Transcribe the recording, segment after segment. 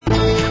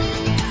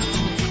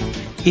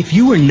If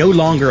you were no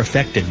longer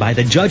affected by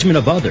the judgment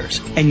of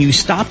others and you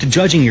stopped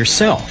judging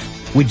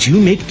yourself, would you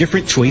make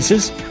different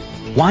choices?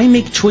 Why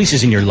make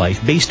choices in your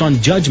life based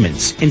on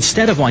judgments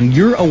instead of on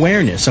your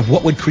awareness of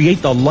what would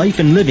create the life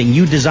and living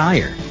you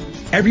desire?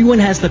 Everyone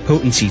has the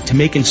potency to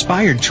make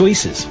inspired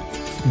choices.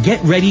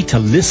 Get ready to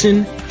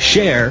listen,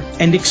 share,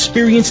 and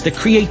experience the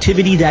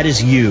creativity that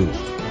is you.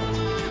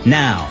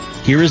 Now,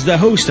 here is the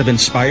host of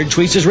Inspired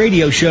Choices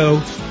Radio Show,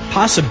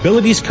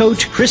 Possibilities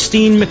Coach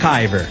Christine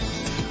McIver.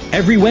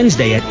 Every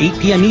Wednesday at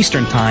 8 p.m.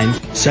 Eastern Time,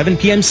 7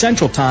 p.m.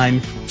 Central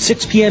Time,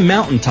 6 p.m.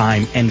 Mountain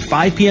Time, and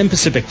 5 p.m.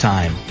 Pacific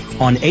Time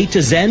on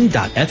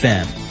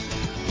A2Zen.fm.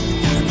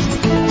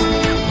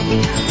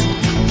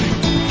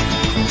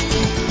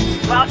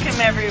 Welcome,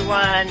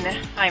 everyone.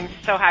 I'm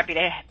so happy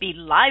to be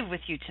live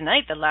with you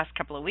tonight. The last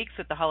couple of weeks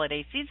with the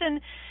holiday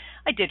season,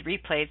 I did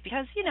replays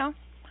because,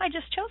 I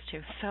just chose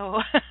to.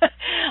 So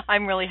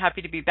I'm really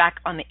happy to be back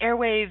on the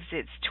airwaves.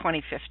 It's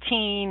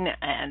 2015,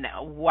 and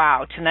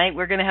wow, tonight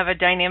we're going to have a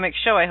dynamic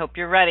show. I hope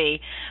you're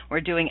ready. We're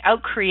doing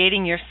Out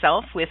Creating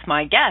Yourself with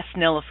my guest,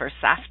 Nilofer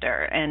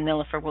Safdar, and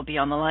Nilofer will be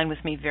on the line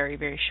with me very,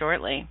 very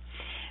shortly.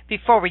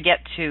 Before we get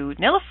to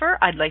Nilofer,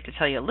 I'd like to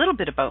tell you a little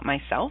bit about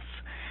myself.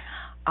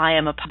 I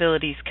am a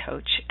possibilities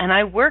coach, and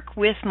I work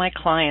with my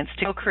clients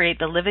to create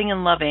the living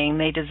and loving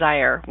they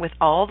desire with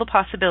all the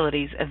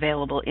possibilities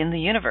available in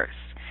the universe.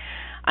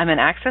 I'm an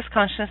Access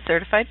Consciousness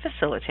Certified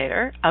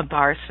Facilitator, a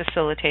BARS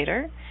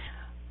Facilitator,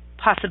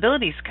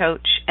 Possibilities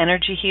Coach,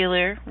 Energy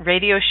Healer,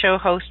 radio show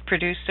host,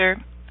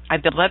 producer. I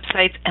build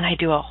websites, and I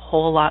do a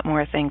whole lot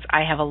more things.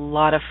 I have a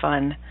lot of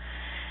fun.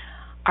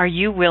 Are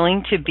you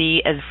willing to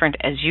be as different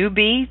as you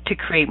be to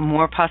create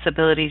more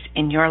possibilities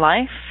in your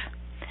life?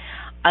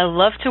 I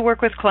love to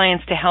work with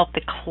clients to help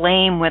them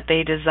claim what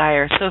they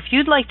desire. So if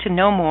you'd like to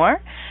know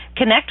more,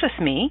 connect with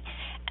me.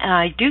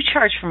 I do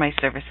charge for my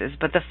services,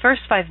 but the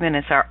first 5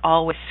 minutes are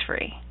always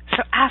free.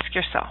 So ask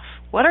yourself,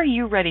 what are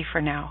you ready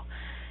for now?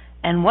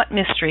 And what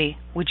mystery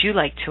would you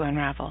like to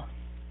unravel?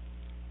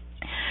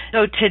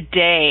 So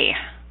today,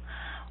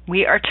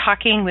 we are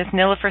talking with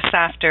Nilofer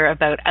Safdar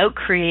about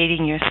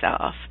out-creating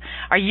yourself.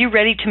 Are you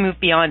ready to move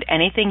beyond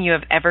anything you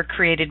have ever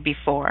created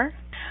before?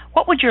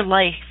 What would your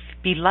life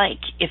be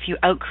like if you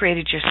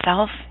out-created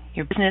yourself,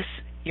 your business,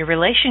 your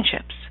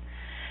relationships?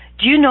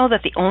 Do you know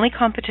that the only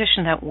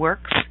competition that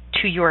works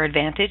to your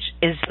advantage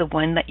is the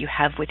one that you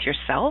have with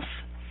yourself?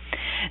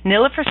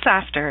 Nilofer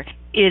Safdar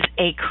is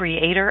a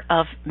creator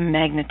of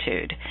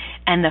magnitude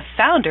and the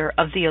founder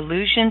of the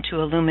Illusion to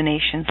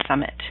Illumination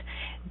Summit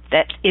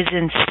that is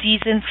in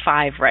season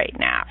 5 right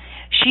now.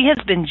 She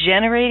has been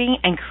generating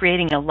and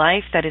creating a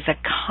life that is a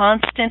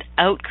constant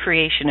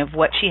out-creation of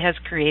what she has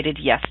created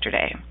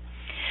yesterday.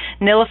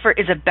 Nilofer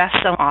is a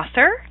best-selling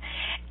author,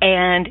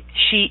 and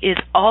she has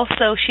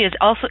also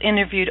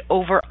interviewed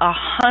over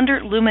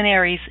 100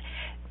 luminaries,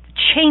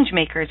 change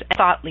makers, and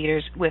thought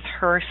leaders with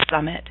her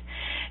summit.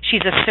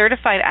 She's a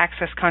certified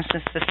Access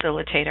Consciousness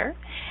Facilitator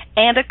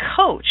and a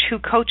coach who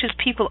coaches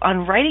people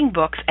on writing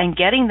books and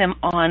getting them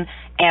on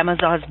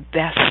Amazon's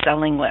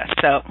best-selling list.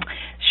 So,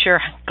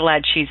 sure,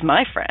 glad she's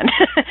my friend.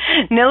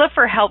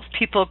 Nilofer helps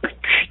people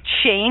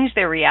change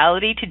their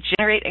reality to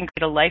generate and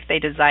create a life they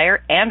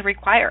desire and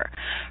require.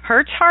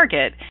 Her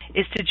target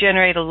is to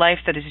generate a life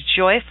that is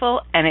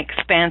joyful and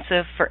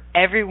expansive for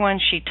everyone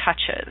she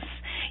touches.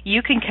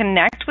 You can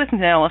connect with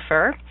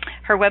Nilofer.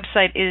 Her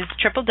website is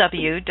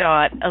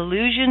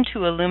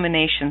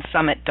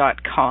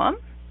www.illusiontoilluminationsummit.com.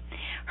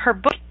 Her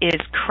book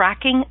is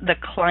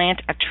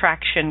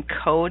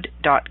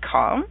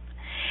crackingtheclientattractioncode.com.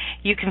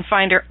 You can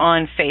find her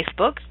on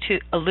Facebook to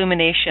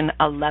Illumination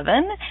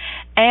 11,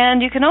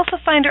 and you can also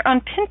find her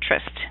on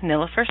Pinterest,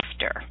 Nilofer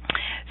Safdar.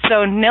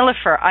 So,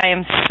 Nilofer, I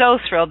am so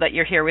thrilled that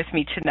you're here with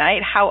me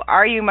tonight. How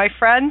are you, my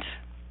friend?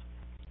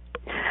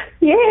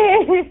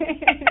 Yay!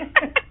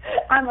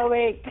 I'm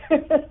awake.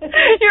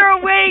 You're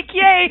awake,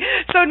 yay!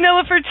 So,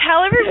 Nilofer,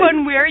 tell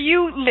everyone where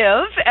you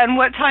live and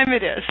what time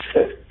it is.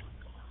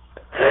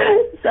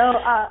 So,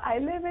 I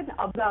live in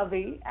Abu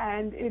Dhabi,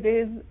 and it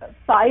is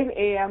 5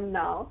 a.m.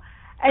 now.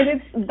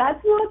 And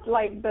that's not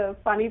like the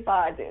funny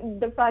part.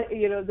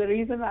 The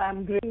reason why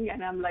I'm grinning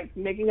and I'm like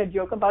making a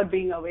joke about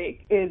being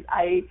awake is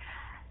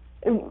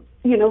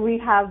we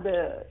have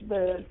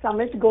the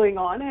summit going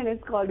on, and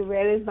it's called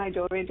Where is My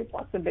Doorway to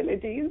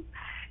Possibilities?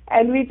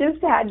 And we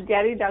just had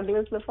Gary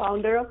Douglas, the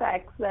founder of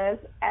Access,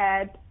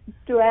 at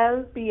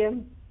 12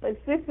 p.m.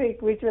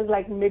 Pacific, which was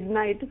like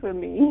midnight for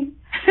me.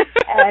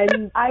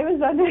 And I was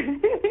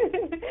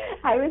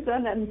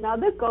on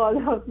another call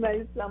of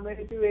my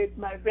summit with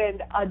my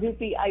friend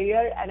Aditi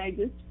Iyer, and I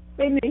just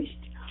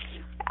finished.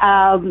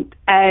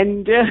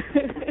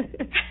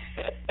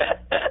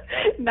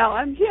 Now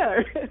I'm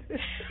here.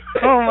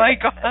 Oh my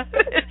God.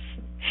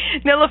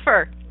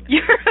 Nilofer,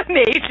 you're an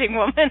amazing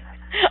woman.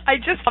 I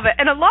just love it.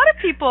 And a lot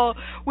of people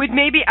would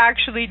maybe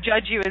actually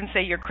judge you and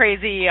say you're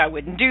crazy, I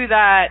wouldn't do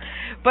that.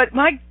 But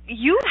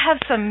you have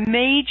some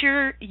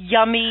major,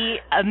 yummy,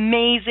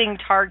 amazing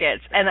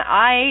targets. And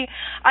I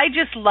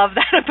just love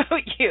that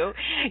about you.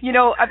 You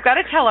know, I've got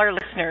to tell our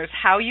listeners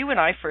how you and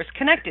I first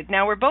connected.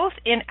 Now, we're both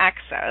in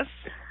Access,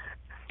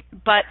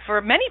 but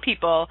for many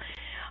people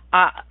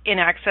in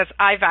Access,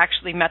 I've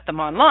actually met them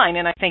online,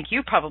 and I think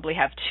you probably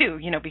have too,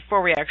 you know,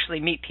 before we actually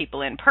meet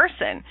people in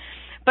person.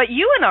 But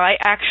you and I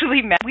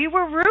actually met. We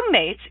were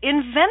roommates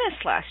in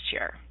Venice last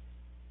year.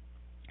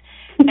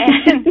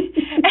 And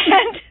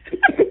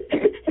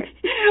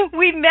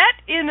we met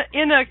in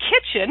a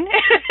kitchen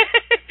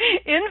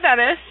in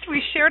Venice.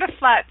 We shared a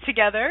flat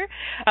together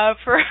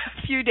for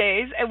a few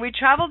days, and we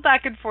traveled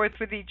back and forth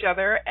with each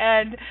other.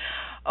 And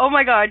oh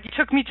my God, you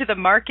took me to the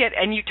market,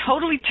 and you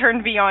totally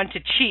turned me on to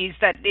cheese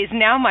that is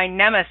now my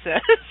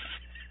nemesis.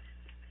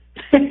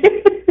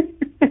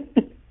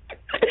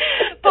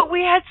 But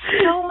we had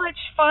so much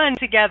fun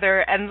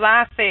together and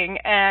laughing,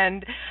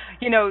 and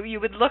you know, you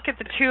would look at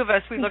the two of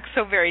us, we look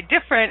so very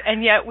different,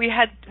 and yet we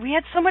had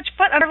so much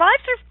fun. And our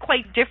lives are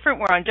quite different.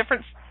 We're on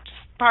different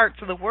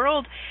parts of the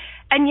world,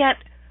 and yet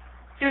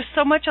there's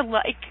so much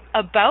alike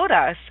about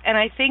us. And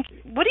I think,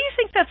 what do you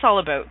think that's all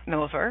about,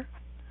 Niloufar?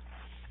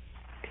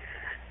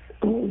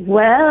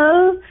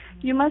 Well,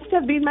 you must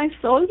have been my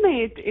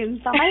soulmate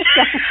in some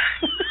extent.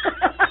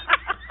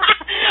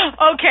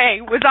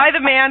 Okay, was I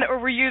the man or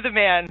were you the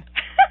man?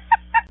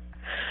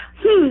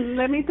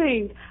 Let me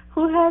think.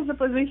 Who has the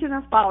position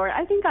of power?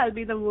 I think I'll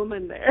be the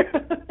woman there.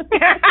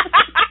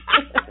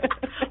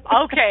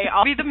 Okay,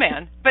 I'll be the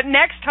man. But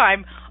next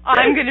time,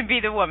 I'm going to be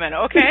the woman,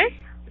 okay?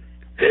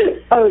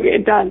 Okay,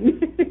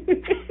 done.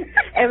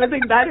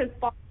 Everything that is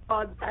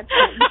possible, that's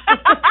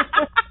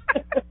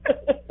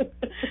it.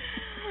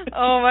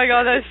 Oh my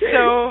God, that's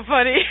so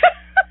funny.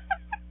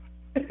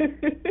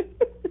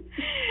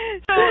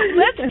 So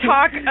let's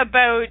talk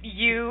about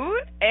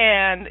you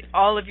and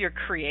all of your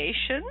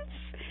creations.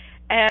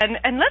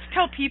 And let's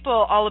tell people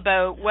all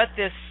about what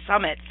this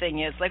summit thing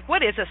is. Like,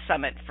 what is a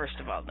summit, first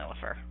of all,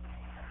 Niloufar?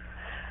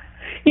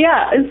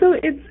 Yeah, so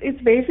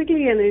it's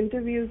basically an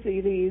interview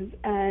series,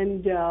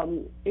 and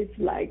it's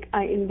like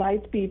I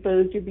invite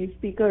people to be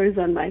speakers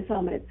on my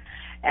summit.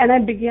 And I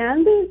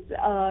began this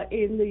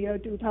in the year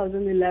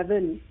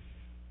 2011,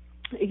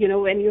 you know,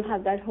 when you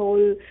have that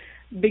whole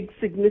big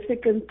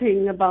significant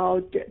thing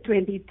about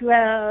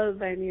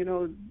 2012 and, you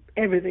know,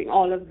 everything,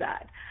 all of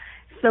that.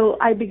 So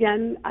I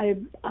began a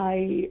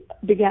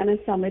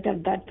summit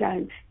at that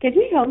time. Can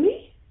you hear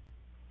me?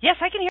 Yes,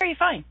 I can hear you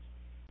fine.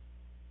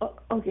 Oh,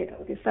 okay.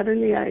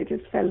 Suddenly I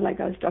just felt like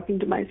I was talking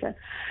to myself.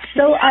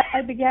 So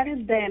I began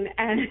it then,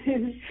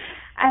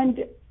 and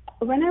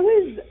when I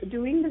was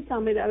doing the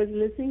summit, I was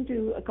listening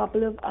to a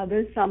couple of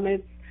other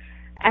summits,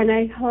 and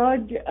I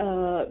heard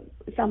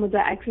some of the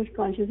Access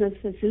Consciousness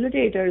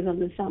facilitators on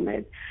the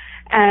summit,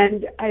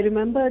 and I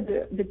remember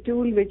the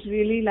tool which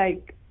really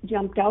like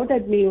jumped out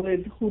at me was,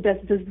 who does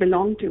this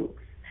belong to?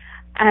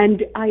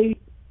 And I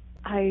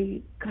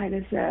kind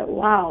of said,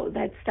 wow,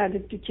 that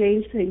started to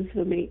change things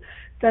for me.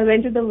 So I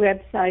went to the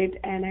website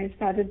and I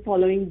started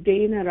following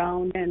Dane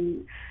around,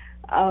 and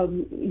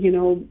you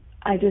know,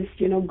 I just,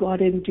 you know, got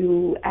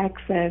into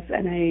Access,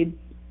 and I,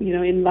 you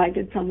know,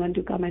 invited someone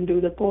to come and do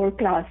the core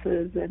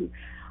classes and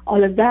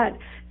all of that.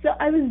 So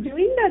I was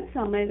doing that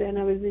summit, and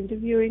I was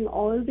interviewing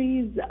all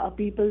these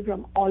people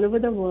from all over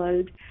the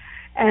world.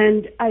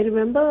 And I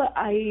remember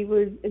I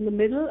was in the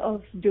middle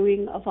of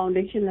doing a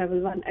foundation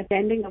level 1,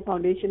 attending a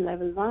foundation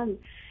level 1.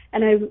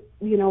 And I,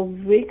 you know,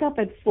 wake up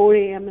at 4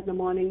 a.m. in the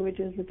morning,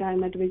 which is the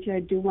time at which I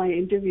do my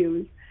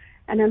interviews.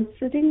 And I'm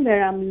sitting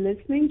there, I'm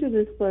listening to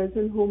this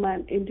person whom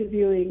I'm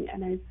interviewing,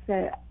 and I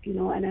said, you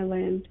know, and I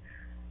went,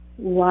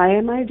 why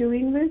am I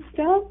doing this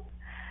stuff?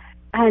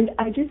 And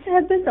I just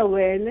had this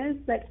awareness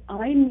that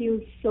I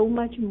knew so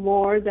much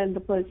more than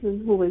the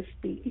person who was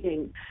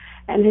speaking.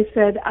 And he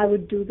said, I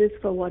would do this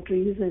for what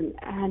reason?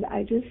 And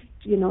I just,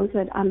 you know,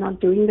 said, I'm not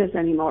doing this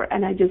anymore.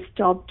 And I just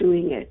stopped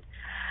doing it.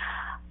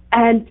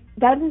 And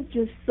that was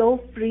just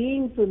so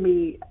freeing for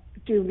me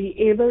to be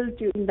able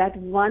to, in that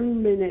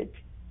 1 minute,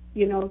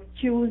 you know,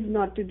 choose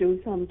not to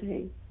do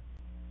something.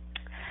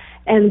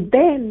 And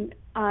then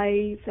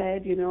I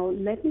said, you know,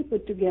 let me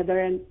put together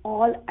an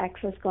all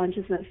Access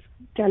Consciousness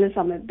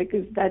telesummit,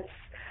 because that's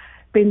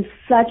been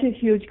such a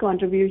huge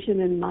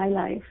contribution in my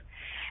life.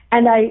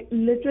 And I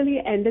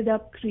literally ended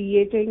up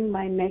creating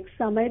my next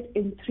summit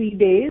in 3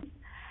 days.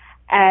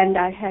 And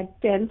I had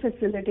 10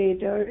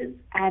 facilitators,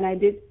 and I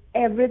did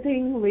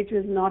everything which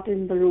was not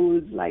in the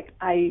rules. Like,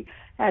 I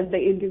had the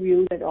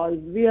interviews at all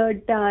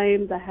weird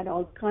times. I had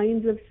all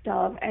kinds of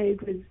stuff,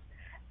 and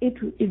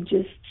it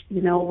just,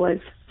 you know, was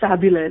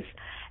fabulous.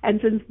 And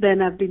since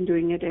then, I've been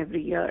doing it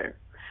every year.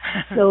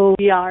 So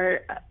we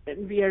are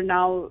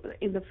now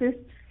in the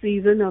 5th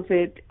season of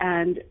it,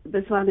 and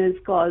this one is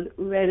called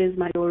Where is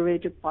My Doorway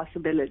to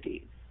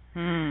Possibilities?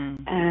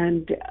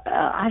 And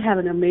I have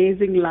an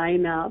amazing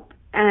lineup.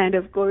 And,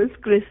 of course,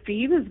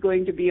 Christine is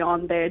going to be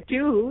on there,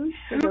 too.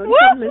 So don't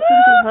come listen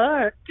to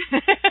her.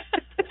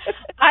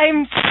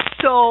 I'm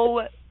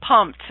so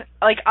pumped.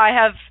 Like,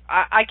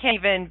 I can't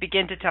even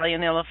begin to tell you,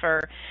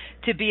 Nilofer,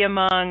 to be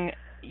among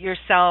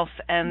yourself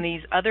and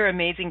these other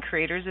amazing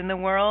creators in the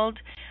world.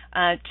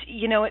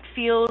 It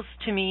feels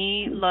to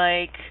me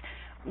like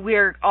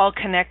we're all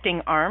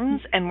connecting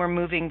arms and we're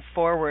moving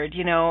forward.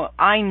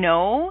 I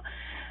know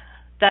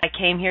that I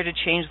came here to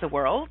change the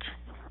world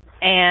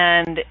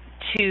and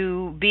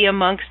to be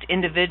amongst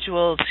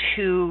individuals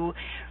who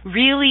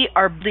really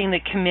are building the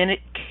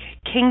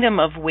kingdom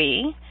of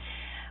we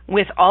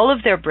with all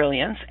of their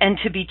brilliance, and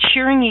to be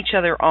cheering each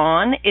other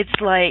on. It's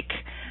like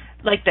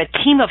the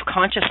team of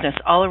consciousness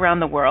all around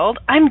the world.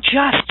 I'm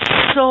just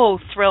so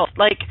thrilled.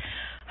 Like,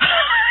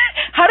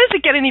 how does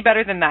it get any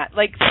better than that?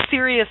 Like,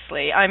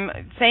 seriously,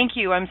 thank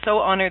you. I'm so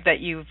honored that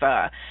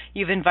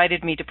you've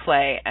invited me to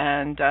play,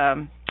 and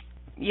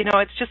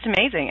it's just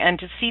amazing. And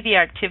to see the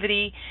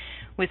activity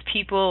with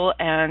people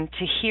and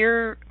to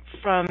hear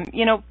from,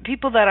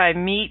 people that I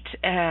meet,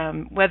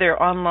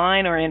 whether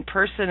online or in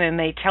person, and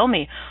they tell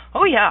me,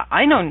 oh yeah,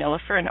 I know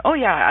Nilofer, and oh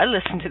yeah, I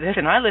listen to this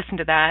and I listen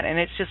to that, and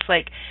it's just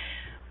like,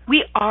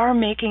 we are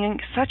making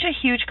such a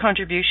huge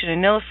contribution.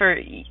 And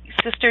Nilofer,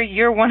 sister,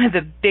 you're one of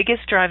the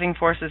biggest driving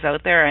forces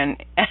out there. And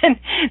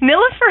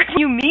Nilofer, if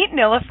you meet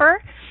Nilofer,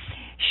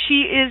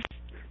 she is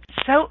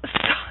so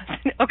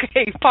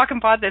okay, Pac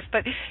and Pod this,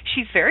 but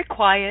she's very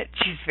quiet.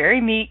 She's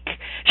very meek.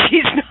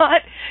 She's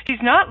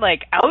not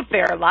like out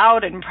there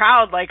loud and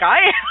proud like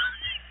I am.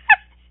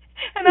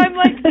 And I'm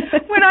like,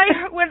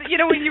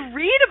 when you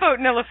read about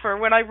Nilofer,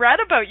 when I read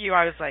about you,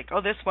 I was like,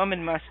 oh, this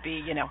woman must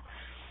be,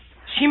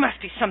 she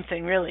must be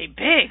something really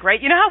big,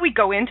 right? You know how we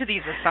go into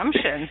these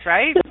assumptions,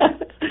 right?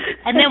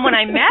 And then when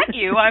I met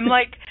you, I'm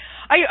like,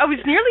 I was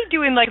nearly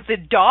doing like the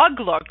dog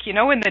look,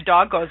 when the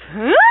dog goes,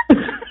 huh?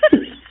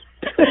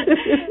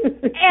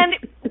 And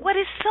what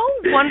is so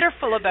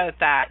wonderful about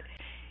that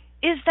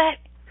is that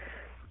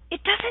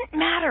it doesn't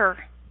matter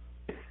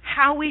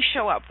how we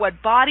show up,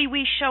 what body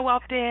we show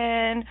up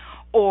in,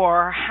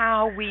 or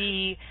how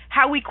we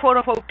quote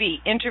unquote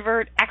be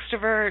introvert,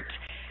 extrovert,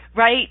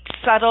 right,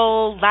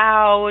 subtle,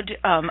 loud,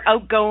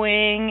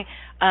 outgoing,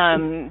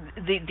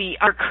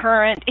 our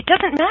current. It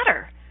doesn't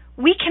matter.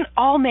 We can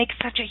all make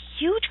such a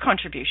huge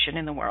contribution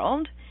in the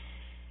world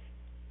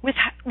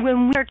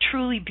when we are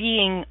truly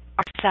being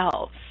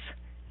ourselves.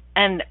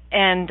 And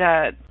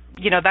that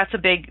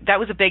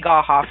was a big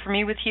aha for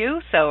me with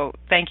you. So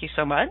thank you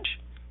so much.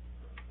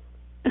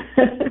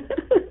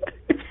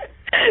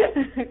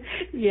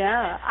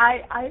 Yeah,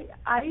 I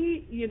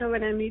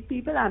when I meet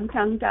people, I'm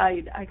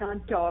tongue-tied. I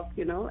can't talk,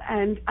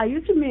 and I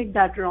used to make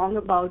that wrong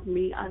about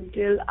me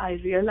until I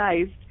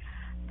realized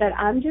that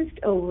I'm just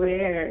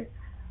aware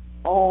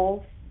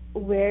of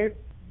where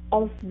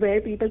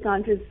people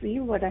can't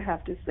receive what I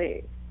have to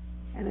say.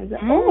 And I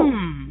said,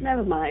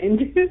 never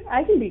mind.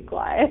 I can be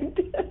quiet.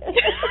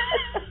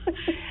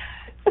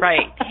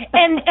 Right.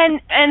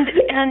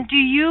 And do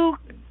you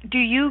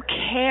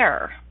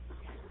care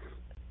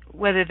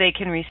whether they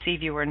can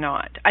receive you or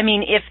not? I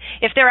mean,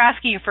 if they're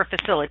asking you for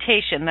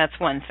facilitation, that's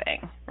one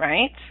thing,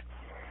 right?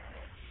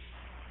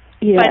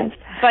 Yes.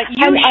 But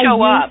you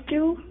show up.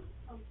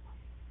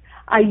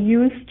 I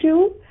used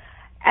to,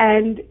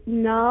 and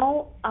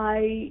now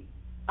I'm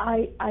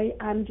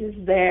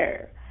just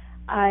there.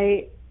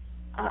 I'm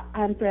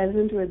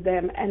present with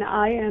them, and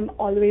I am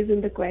always in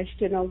the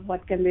question of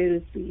what can they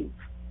receive.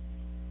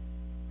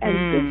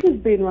 And this has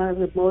been one of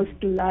the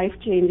most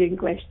life-changing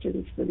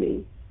questions for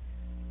me.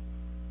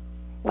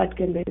 What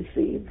can they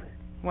receive?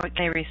 What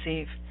can they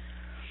receive?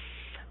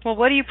 Well,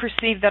 what do you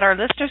perceive that our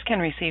listeners can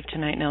receive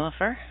tonight,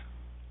 Nilofer?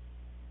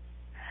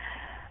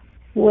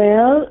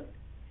 Well,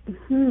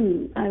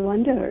 I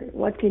wonder,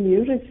 what can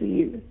you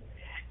receive?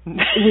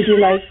 Would you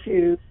like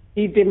to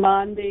be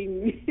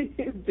demanding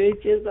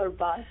bitches or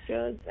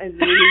bastards and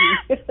really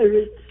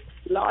a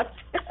lot?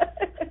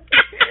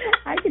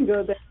 I can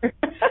go there.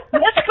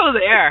 Let's go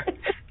there.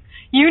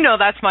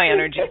 That's my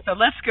energy, so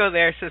let's go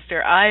there,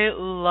 sister. I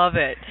love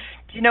it.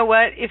 You know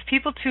what? If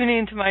people tune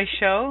into my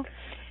show,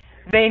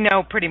 they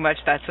know pretty much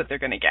that's what they're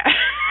going to get.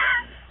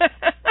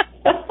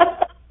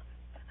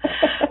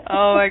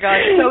 Oh, my God.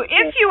 So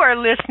if you are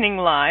listening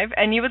live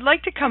and you would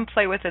like to come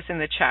play with us in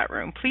the chat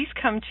room, please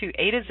come to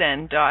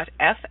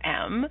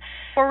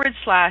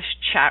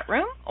a2zen.fm/chat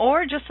room,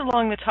 or just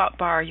along the top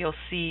bar, you'll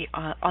see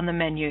on the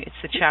menu, it's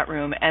the chat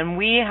room. And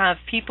we have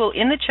people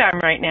in the chat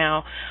room right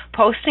now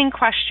posting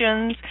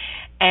questions,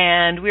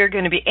 and we're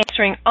going to be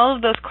answering all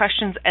of those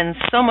questions and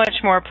so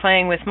much more,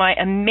 playing with my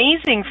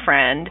amazing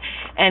friend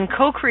and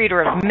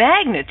co-creator of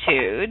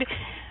Magnitude,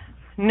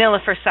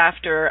 Nilofer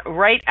Safter,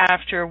 right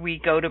after we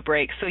go to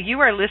break. So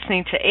you are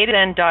listening to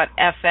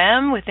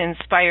a2zen.fm with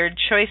Inspired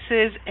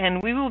Choices,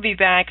 and we will be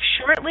back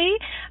shortly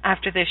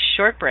after this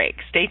short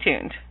break. Stay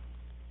tuned.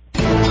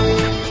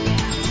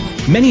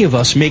 Many of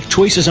us make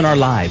choices in our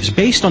lives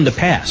based on the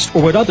past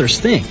or what others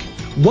think.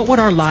 What would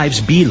our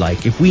lives be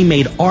like if we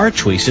made our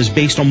choices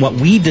based on what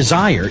we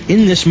desire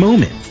in this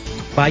moment?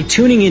 By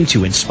tuning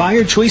into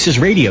Inspired Choices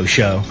Radio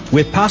Show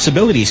with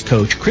Possibilities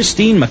Coach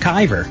Christine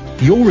McIver,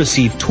 you'll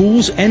receive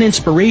tools and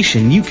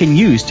inspiration you can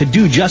use to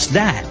do just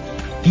that.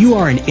 You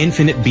are an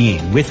infinite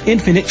being with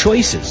infinite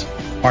choices.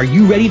 Are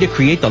you ready to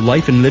create the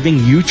life and living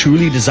you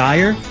truly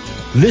desire?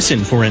 Listen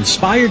for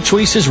Inspired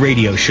Choices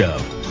Radio Show.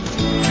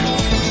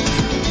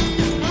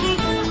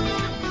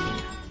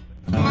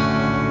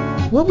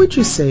 What would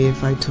you say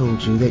if I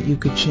told you that you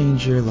could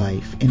change your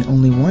life in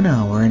only 1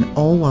 hour and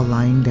all while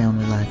lying down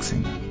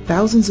relaxing?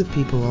 Thousands of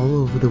people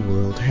all over the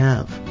world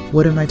have.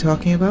 What am I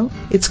talking about?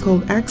 It's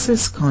called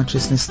Access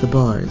Consciousness, the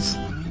bars.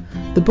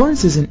 The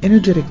bars is an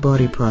energetic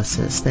body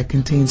process that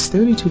contains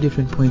 32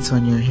 different points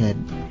on your head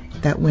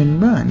that when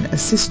run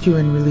assist you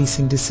in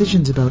releasing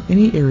decisions about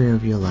any area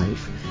of your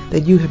life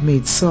that you have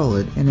made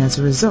solid and as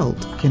a result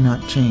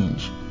cannot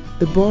change.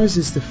 The bars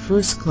is the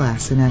first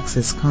class in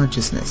Access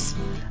Consciousness,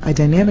 a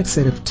dynamic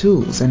set of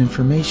tools and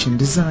information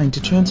designed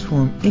to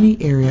transform any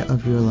area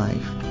of your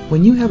life.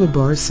 When you have a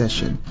bars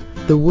session,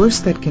 the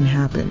worst that can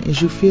happen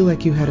is you feel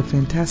like you had a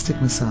fantastic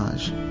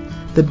massage.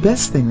 The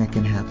best thing that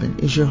can happen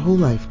is your whole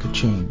life could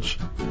change.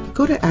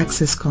 Go to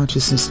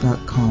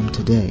accessconsciousness.com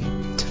today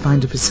to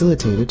find a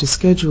facilitator to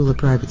schedule a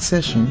private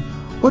session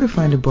or to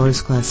find a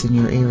bars class in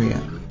your area.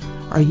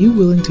 Are you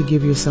willing to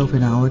give yourself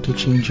an hour to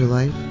change your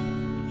life?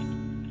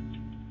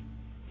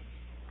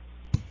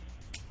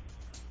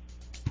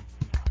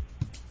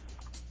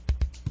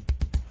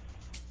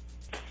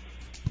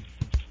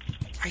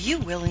 Are you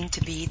willing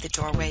to be the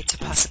doorway to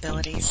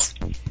possibilities?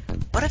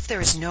 What if there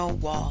is no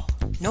wall,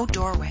 no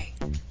doorway,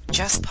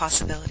 just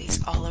possibilities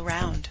all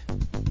around?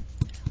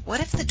 What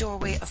if the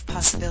doorway of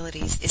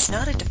possibilities is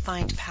not a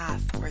defined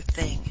path or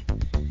thing?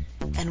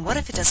 And what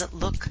if it doesn't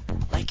look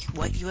like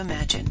what you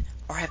imagine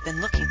or have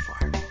been looking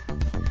for?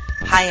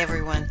 Hi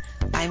everyone,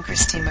 I'm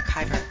Christine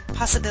McIver,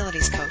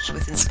 Possibilities Coach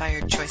with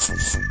Inspired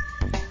Choices.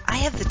 I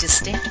have the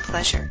distinct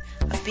pleasure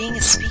of being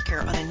a speaker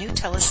on a new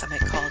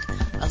telesummit called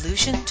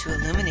Illusion to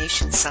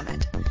Illumination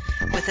Summit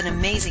with an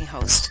amazing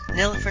host,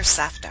 Nilofer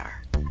Safdar.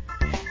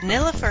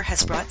 Nilofer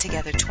has brought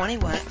together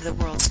 21 of the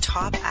world's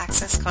top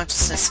Access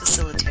Consciousness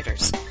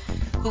facilitators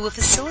who will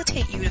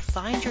facilitate you to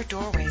find your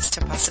doorways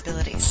to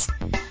possibilities.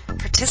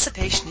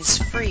 Participation is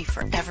free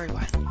for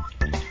everyone.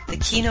 The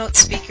keynote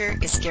speaker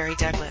is Gary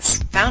Douglas,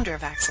 founder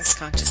of Access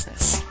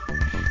Consciousness.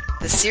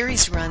 The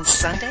series runs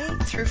Sunday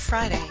through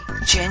Friday,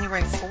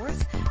 January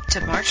 4th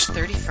to March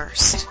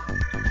 31st.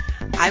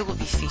 I will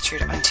be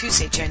featured on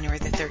Tuesday, January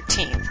the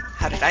 13th.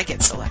 How did I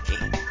get so lucky?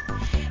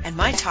 And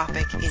my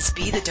topic is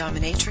Be the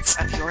Dominatrix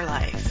of Your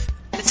Life,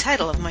 the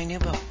title of my new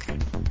book.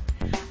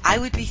 I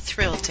would be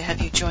thrilled to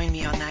have you join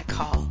me on that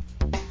call.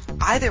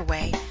 Either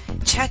way,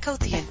 check out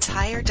the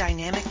entire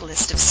dynamic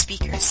list of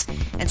speakers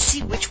and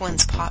see which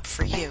ones pop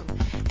for you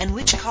and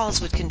which calls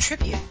would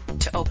contribute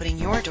to opening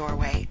your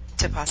doorway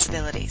to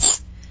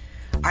possibilities.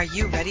 Are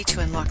you ready to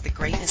unlock the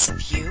greatness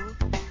of you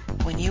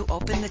when you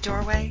open the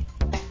doorway?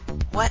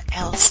 What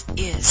else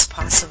is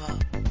possible?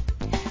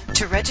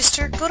 To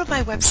register, go to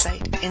my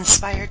website,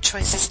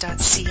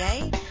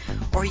 inspiredchoices.ca,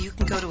 or you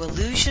can go to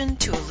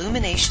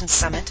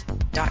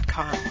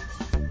illusiontoilluminationsummit.com.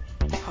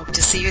 Hope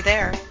to see you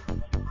there.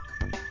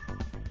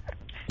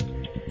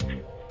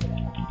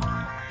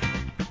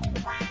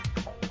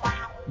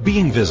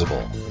 Being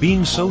visible,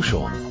 being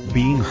social,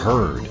 being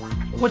heard.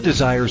 What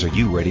desires are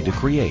you ready to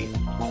create?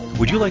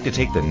 Would you like to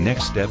take the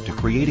next step to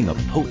creating a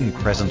potent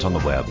presence on the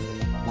web?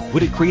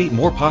 Would it create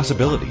more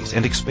possibilities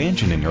and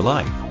expansion in your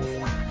life?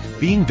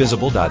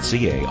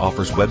 BeingVisible.ca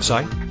offers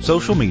website,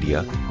 social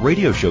media,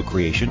 radio show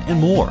creation, and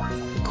more.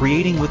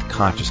 Creating with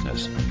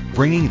consciousness,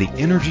 bringing the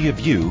energy of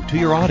you to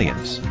your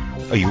audience.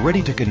 Are you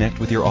ready to connect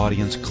with your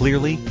audience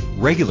clearly,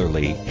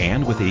 regularly,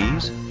 and with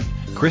ease?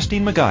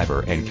 Christine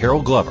McIver and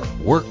Carol Glover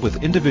work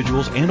with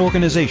individuals and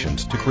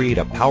organizations to create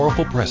a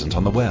powerful presence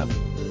on the web.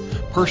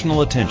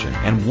 Personal attention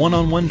and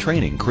one-on-one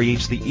training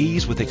creates the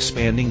ease with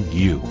expanding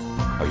you.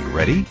 Are you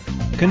ready?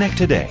 Connect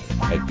today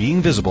at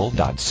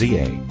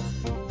beingvisible.ca.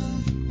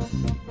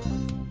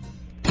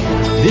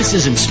 This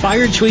is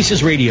Inspired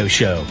Choices Radio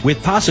Show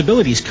with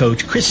Possibilities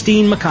Coach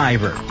Christine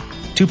McIver.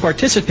 To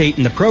participate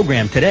in the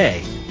program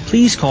today,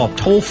 please call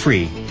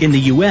toll-free in the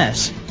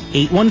U.S.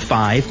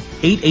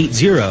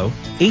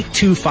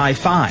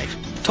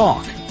 815-880-8255,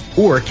 TALK,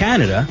 or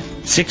Canada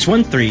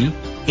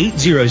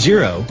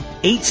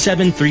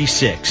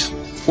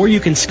 613-800-8736. Or you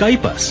can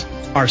Skype us.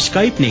 Our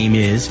Skype name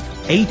is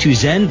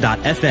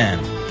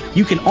a2zen.fm.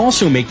 You can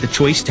also make the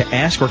choice to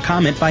ask or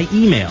comment by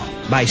email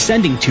by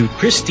sending to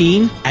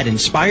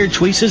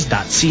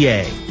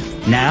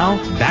Christine@inspiredchoices.ca. Now,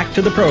 back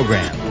to the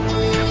program.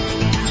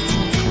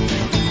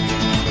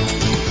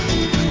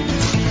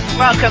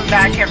 Welcome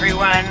back,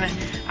 everyone.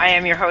 I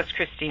am your host,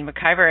 Christine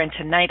McIver, and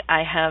tonight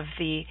I have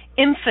the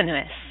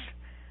infamous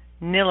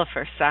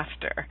Nilofer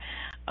Safdar,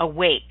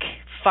 awake,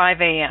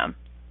 5 a.m.,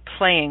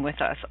 playing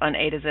with us on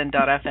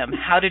A2Zen.fm.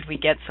 How did we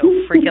get so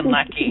freaking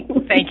lucky?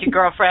 Thank you,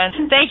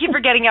 girlfriend. Thank you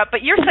for getting up.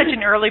 But you're such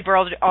an early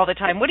bird all the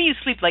time. What do you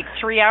sleep, like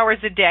 3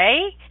 hours a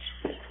day?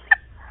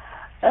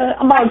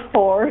 About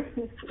 4.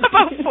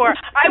 About 4.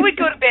 I would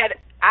go to bed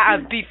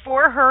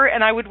before her,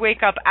 and I would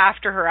wake up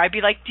after her. I'd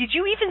be like, "Did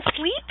you even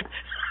sleep?"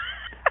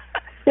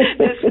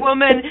 This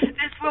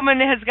woman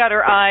has got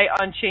her eye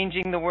on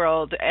changing the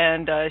world,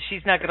 and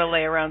she's not going to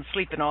lay around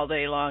sleeping all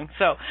day long.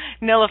 So,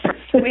 Nilofer,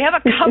 we have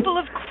a couple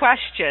of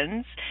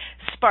questions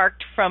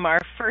sparked from our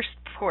first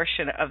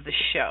portion of the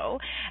show.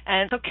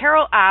 And so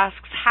Carol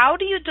asks, how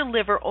do you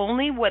deliver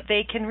only what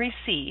they can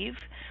receive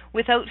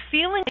without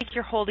feeling like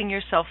you're holding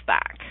yourself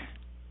back?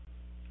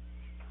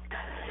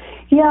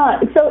 Yeah,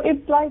 so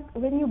it's like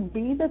when you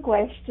be the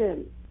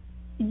question,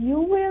 you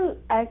will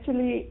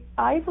actually,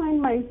 I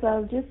find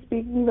myself just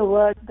speaking the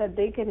words that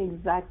they can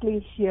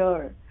exactly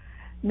hear.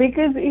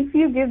 Because if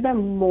you give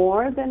them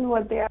more than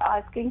what they are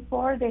asking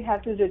for, they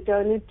have to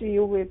return it to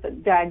you with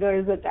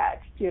daggers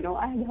attached.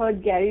 I had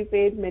heard Gary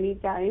Page many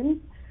times,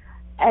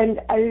 and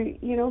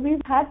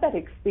we've had that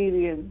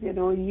experience.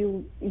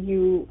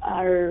 You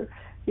are,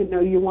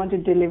 you want to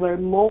deliver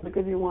more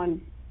because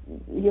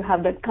you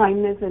have that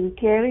kindness and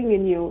caring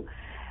in you,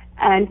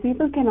 and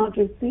people cannot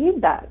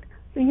receive that.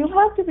 So you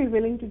have to be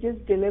willing to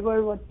just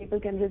deliver what people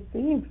can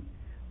receive.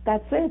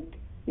 That's it.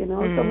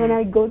 So when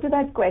I go to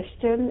that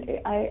question,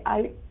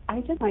 I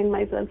just find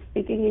myself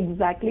speaking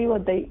exactly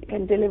what they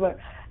can deliver.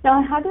 Now,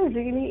 I had a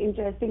really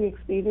interesting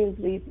experience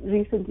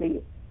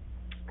recently.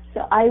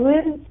 So I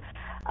was,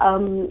 I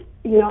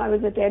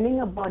was attending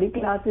a body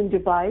class in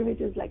Dubai,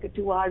 which is like a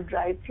 2-hour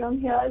drive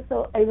from here.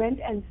 So I went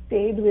and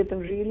stayed with a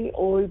really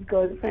old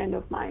girlfriend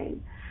of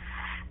mine.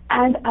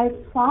 And I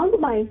found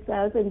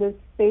myself in this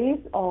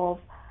space of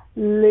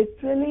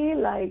literally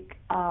like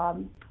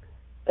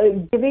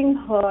giving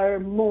her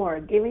more,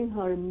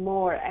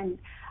 and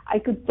I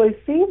could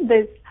perceive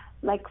this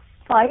like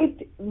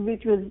fight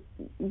which was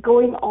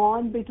going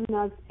on between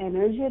us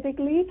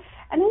energetically,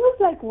 and I was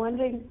like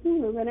wondering,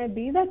 when I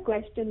be that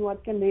question,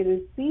 what can they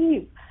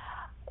receive?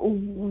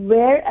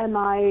 Where am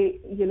I,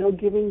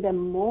 giving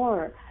them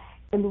more?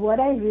 And what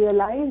I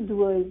realized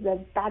was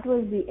that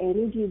was the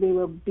energy they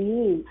were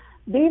being.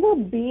 They were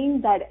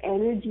being that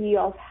energy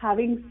of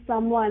having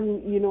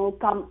someone,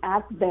 come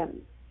at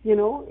them.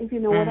 If you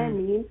know what I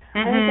mean. Mm-hmm.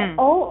 And I said,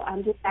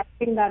 I'm just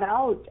acting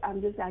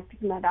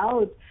that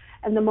out.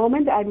 And the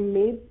moment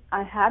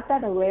I had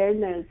that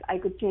awareness, I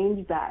could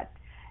change that.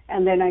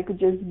 And then I could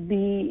just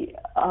be,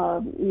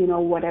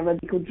 whatever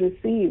they could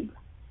receive.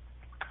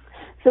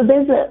 So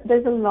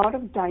there's a lot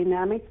of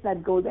dynamics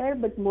that go there,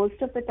 but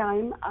most of the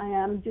time I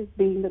am just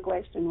being the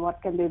question,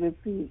 what can they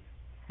receive?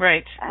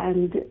 Right.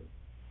 And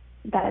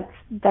that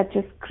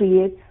just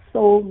creates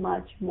so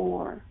much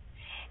more.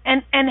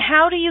 And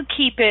how do you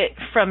keep it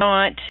from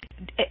not,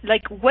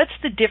 like, what's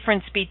the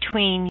difference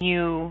between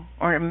you,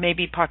 or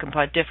maybe POC and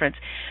POD difference,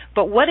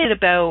 but what is it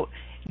about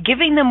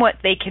giving them what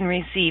they can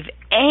receive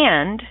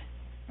and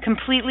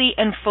completely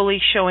and fully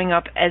showing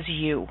up as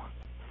you?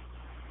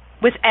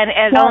 And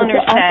as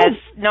Eleanor says,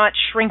 not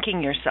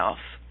shrinking yourself.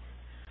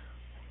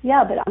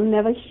 Yeah, but I'm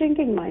never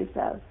shrinking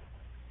myself.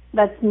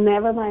 That's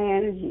never my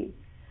energy.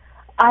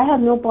 I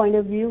have no point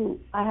of view.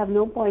 I have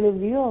no point of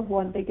view of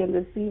what they can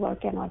receive or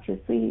cannot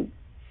receive.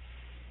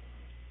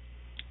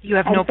 You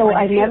have no point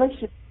of view.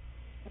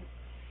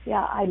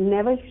 I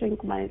never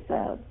shrink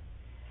myself,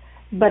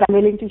 but I'm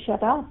willing to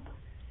shut up.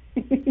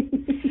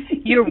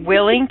 You're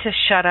willing to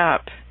shut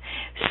up.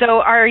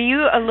 So are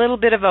you a little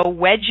bit of a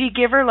wedgie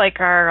giver like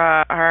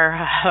our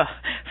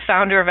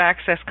founder of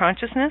Access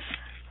Consciousness?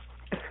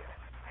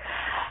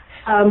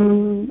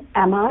 Am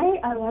I?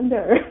 I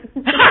wonder.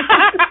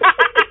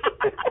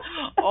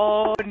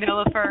 Oh,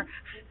 Nilofer,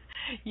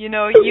 you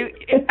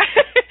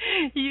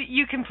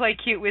you can play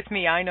cute with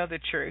me. I know the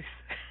truth.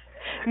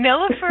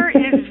 Nilofer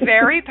is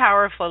very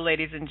powerful,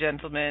 ladies and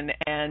gentlemen,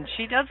 and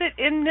she does it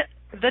in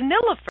the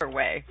Nilofer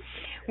way,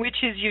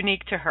 which is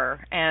unique to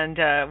her.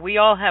 And we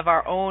all have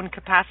our own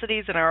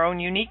capacities and our own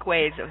unique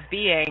ways of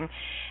being.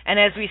 And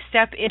as we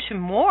step into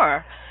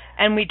more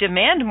and we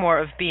demand more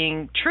of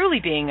truly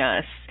being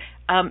us,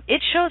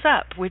 it shows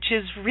up, which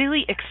is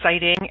really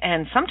exciting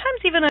and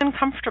sometimes even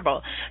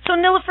uncomfortable. So,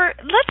 Nilofer,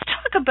 let's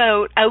talk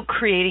about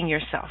out-creating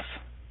yourself.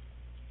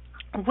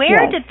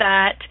 Where did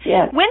that?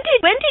 Yes. When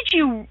did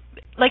you,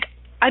 like?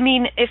 I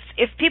mean,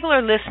 if people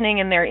are listening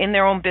and they're in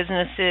their own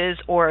businesses,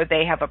 or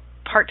they have a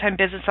part-time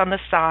business on the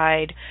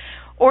side,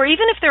 or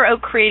even if they're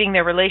out creating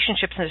their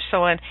relationships and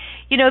so on,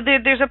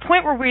 there's a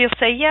point where we'll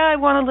say, yeah, I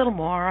want a little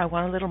more, I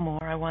want a little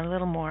more, I want a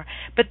little more.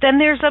 But then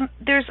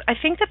I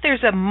think that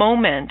there's a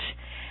moment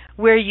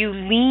where you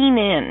lean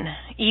in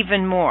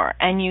even more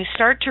and you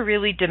start to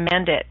really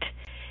demand it.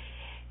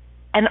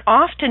 And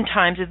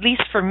oftentimes, at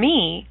least for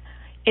me,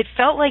 it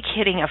felt like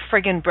hitting a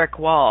friggin' brick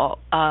wall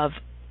of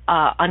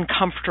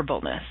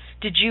uncomfortableness.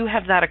 Did you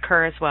have that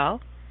occur as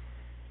well?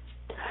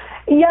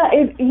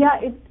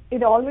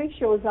 It always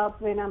shows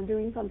up when I'm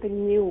doing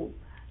something new.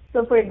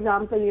 So, for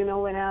example,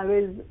 when I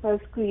was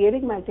first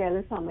creating my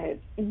telesummit,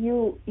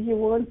 you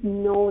won't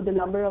know the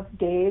number of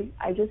days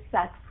I just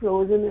sat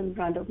frozen in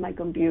front of my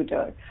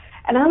computer.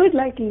 And I would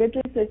like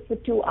literally sit for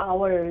 2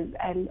 hours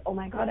and, oh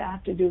my God, I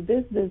have to do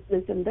this,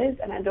 and this,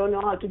 and I don't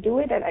know how to do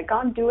it, and I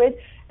can't do it,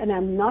 and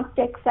I'm not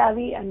tech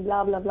savvy, and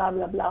blah, blah, blah,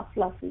 blah, blah,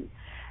 fluffy.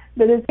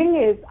 But the thing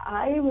is,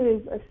 I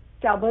was a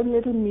stubborn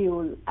little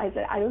mule. I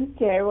said, I don't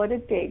care what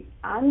it takes.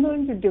 I'm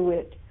going to do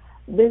it.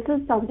 This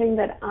is something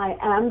that I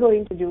am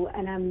going to do,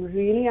 and I'm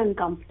really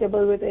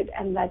uncomfortable with it,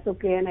 and that's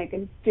okay, and I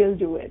can still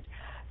do it.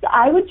 So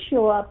I would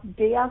show up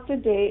day after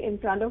day in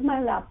front of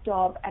my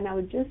laptop, and I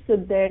would just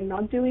sit there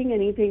not doing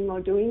anything or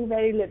doing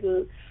very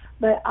little.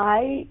 But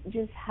I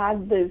just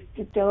had this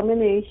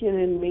determination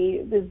in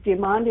me, this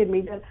demand in me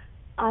that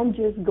I'm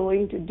just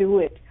going to do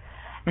it.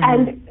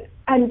 Mm-hmm.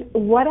 And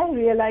what I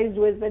realized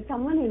was that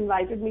someone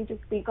invited me to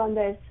speak on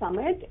their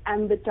summit,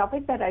 and the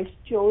topic that I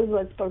chose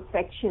was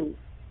perfection.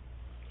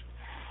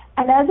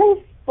 And as I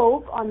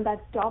spoke on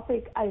that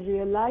topic, I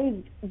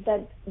realized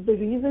that the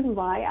reason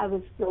why I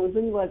was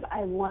frozen was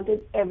I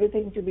wanted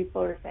everything to be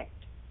perfect.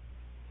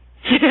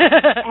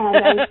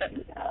 and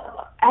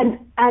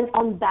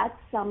on that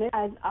summit,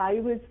 as I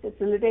was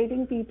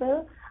facilitating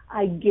people,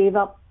 I gave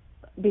up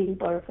being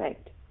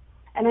perfect.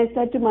 And I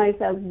said to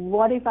myself,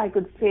 what if I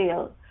could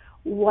fail?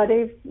 What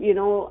if,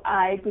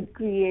 I could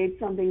create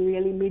something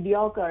really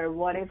mediocre?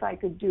 What if I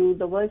could do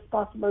the worst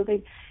possible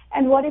thing?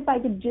 And what if I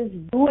could just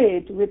do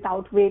it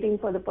without waiting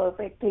for the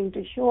perfect thing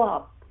to show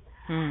up?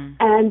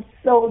 And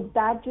so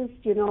that just,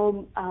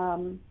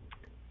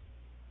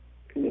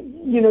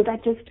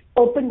 that just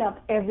opened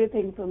up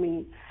everything for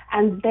me.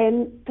 And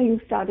then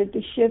things started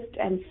to shift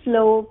and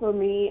flow for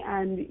me,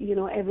 and,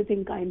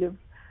 everything kind of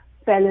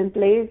fell in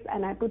place,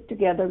 and I put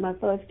together my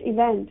first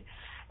event.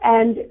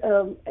 And,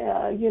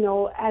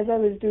 as I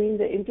was doing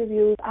the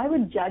interviews, I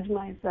would judge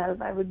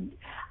myself. I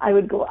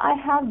would go, I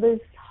have this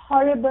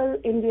horrible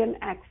Indian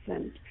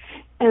accent,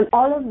 and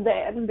all of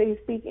them, they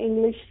speak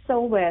English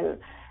so well.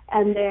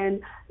 And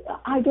then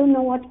I don't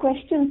know what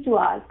questions to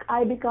ask.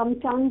 I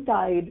become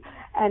tongue-tied,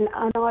 and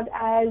I'm not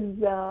as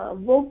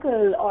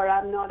vocal, or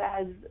I'm not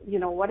as,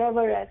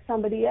 whatever as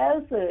somebody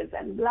else is,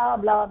 and blah,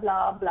 blah,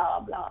 blah, blah,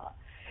 blah.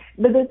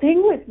 But the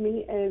thing with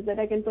me is that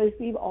I can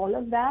perceive all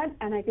of that,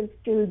 and I can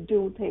still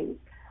do things.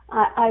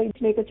 I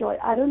make a choice.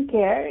 I don't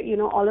care,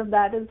 all of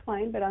that is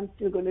fine, but I'm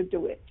still going to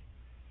do it.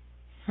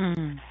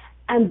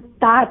 And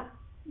that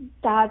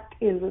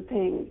is the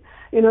thing.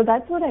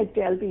 That's what I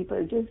tell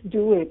people. Just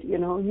do it.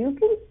 You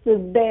can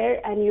sit there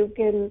and you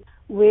can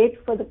wait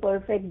for the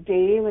perfect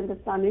day when the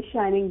sun is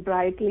shining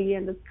brightly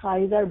and the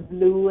skies are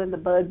blue and the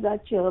birds are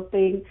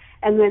chirping,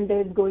 and when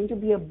there's going to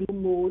be a blue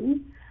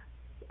moon.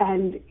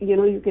 And,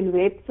 you can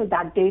wait for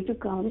that day to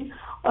come,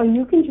 or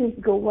you can just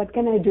go, what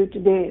can I do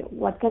today?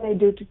 What can I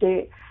do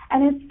today?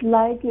 And it's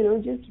like,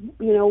 just,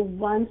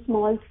 one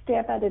small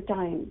step at a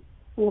time.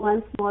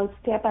 One small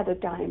step at a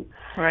time.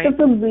 Right. So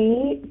for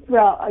me,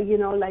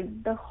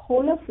 like the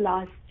whole of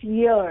last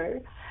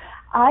year,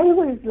 I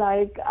was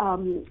like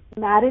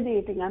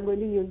marinating. I'm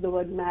going to use the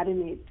word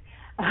marinate.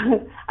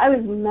 I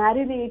was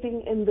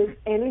marinating in this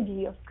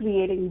energy of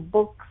creating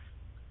books,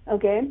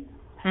 okay?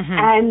 Mm-hmm.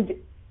 And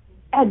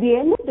at the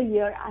end of the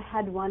year, I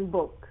had one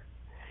book.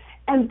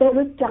 And there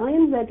were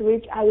times at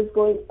which I was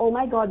going, oh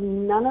my God,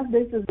 none of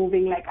this is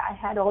moving. Like I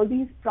had all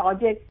these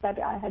projects that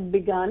I had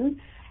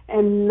begun,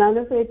 and none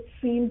of it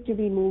seemed to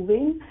be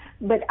moving.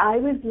 But I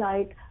was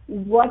like,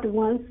 what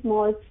one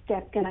small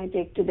step can I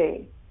take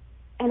today?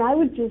 And I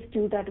would just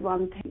do that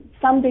one thing.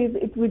 Some days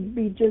it would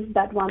be just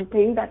that one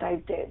thing that I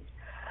did.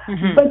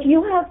 Mm-hmm. But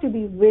you have to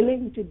be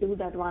willing to do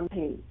that one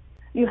thing.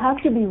 You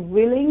have to be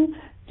willing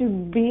to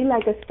be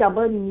like a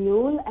stubborn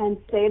mule and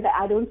say that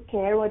I don't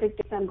care what it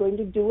takes, I'm going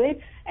to do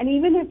it. And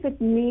even if it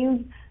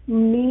means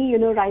me,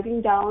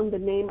 writing down the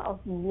name of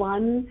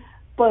one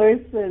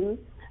person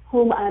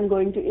whom I'm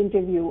going to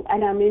interview,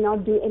 and I may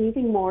not do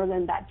anything more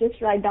than that,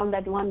 just write down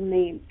that one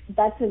name.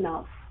 That's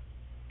enough.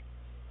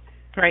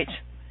 Right.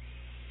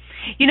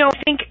 I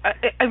think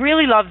I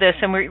really love this,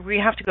 and we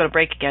have to go to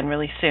break again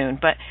really soon,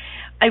 but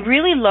I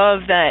really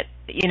love that,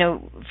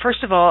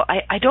 first of all,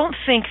 I don't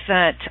think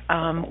that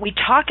we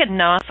talk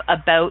enough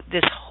about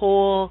this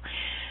whole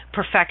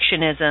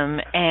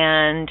perfectionism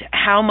and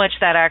how much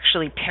that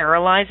actually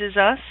paralyzes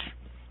us,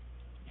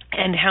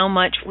 and how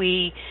much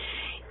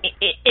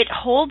it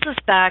holds us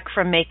back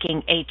from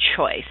making a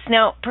choice.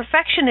 Now,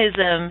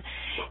 perfectionism,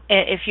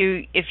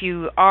 if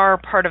you are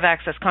part of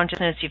Access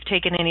Consciousness, you've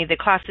taken any of the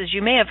classes,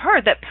 you may have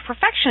heard that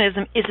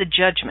perfectionism is a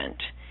judgment.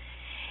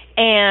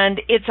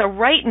 And it's a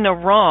right and a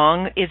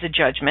wrong is a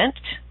judgment.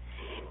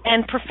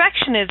 And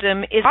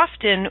perfectionism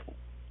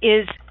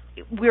is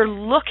we're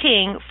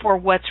looking for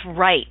what's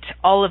right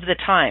all of the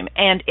time.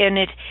 And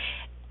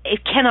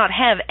it cannot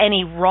have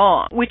any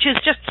wrong, which is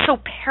just so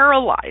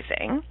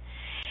paralyzing.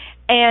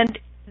 And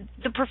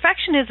the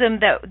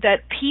perfectionism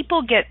that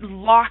people get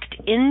locked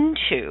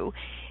into,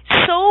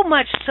 so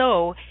much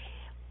so,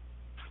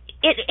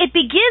 it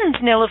begins,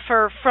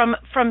 Nilofer,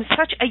 from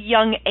such a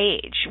young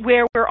age,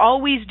 where we're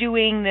always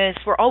doing this,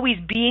 we're always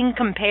being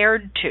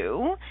compared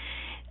to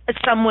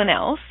someone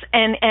else,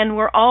 and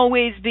we're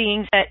always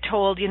being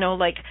told,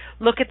 like,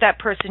 look at that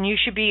person, you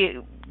should be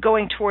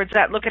going towards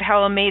that, look at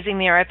how amazing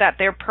they are at that,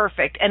 they're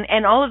perfect,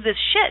 and all of this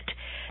shit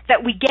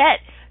that we get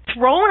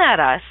thrown at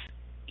us,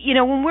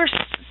 when we're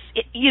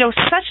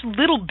such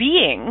little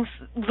beings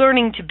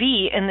learning to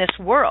be in this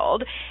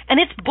world. And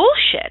it's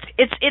bullshit.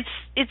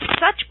 It's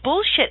such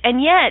bullshit,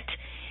 and yet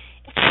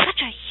it's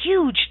such a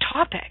huge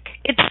topic.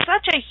 It's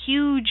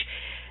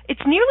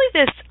nearly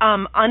this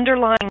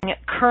underlying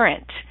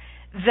current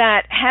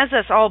that has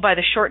us all by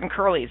the short and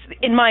curlies,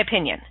 in my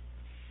opinion.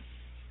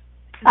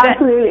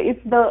 Absolutely.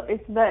 It's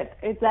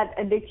that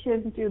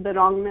addiction to the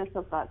wrongness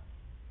of us.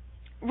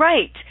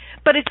 Right.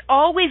 But it's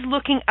always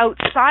looking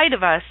outside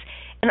of us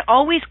and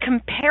always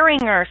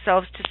comparing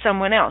ourselves to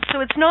someone else.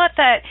 So it's not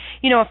that,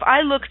 if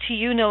I look to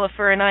you,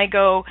 Nilofer, and I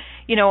go,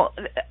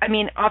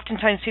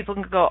 oftentimes people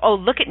can go, oh,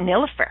 look at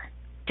Nilofer.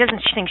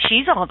 Doesn't she think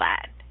she's all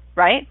that?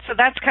 Right? So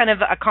that's kind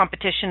of a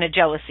competition, a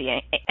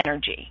jealousy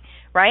energy,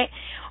 right?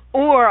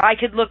 Or I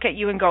could look at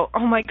you and go,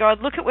 oh my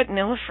God, look at what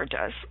Nilofer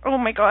does. Oh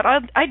my God,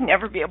 I'd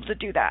never be able to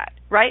do that,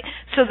 right?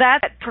 So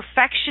that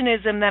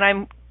perfectionism that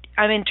I'm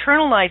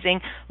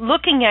internalizing,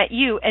 looking at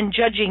you and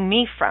judging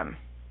me from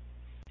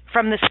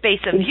the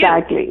space of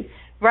you,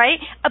 right?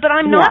 But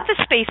I'm not the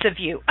space of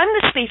you. I'm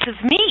the space of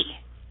me.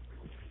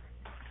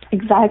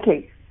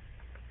 Exactly.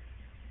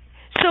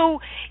 So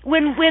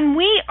when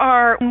we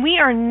are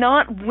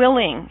not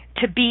willing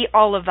to be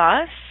all of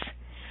us,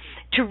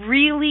 to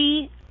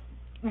really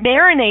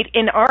marinate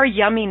in our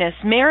yumminess,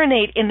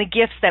 marinate in the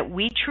gifts that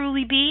we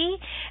truly be,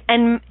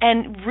 and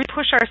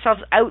push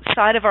ourselves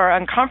outside of our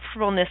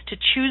uncomfortableness to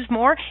choose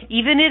more,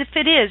 even if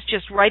it is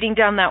just writing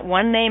down that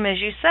one name, as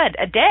you said,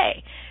 a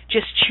day,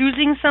 just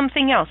choosing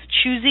something else,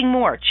 choosing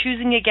more,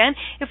 choosing again.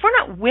 If we're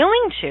not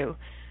willing to,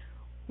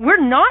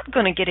 we're not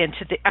going to get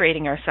into the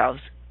upgrading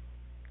ourselves.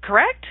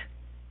 Correct?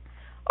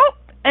 Oh,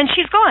 and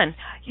she's gone.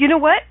 You know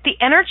what? The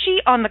energy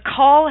on the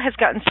call has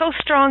gotten so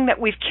strong that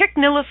we've kicked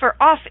Nilofer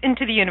off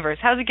into the universe.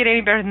 How does it get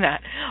any better than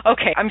that?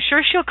 Okay, I'm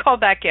sure she'll call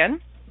back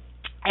in.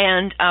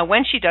 And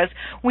when she does,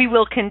 we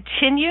will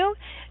continue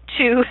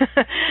to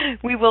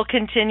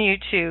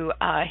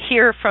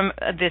hear from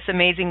this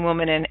amazing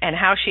woman and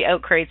how she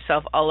outcreates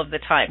herself all of the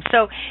time.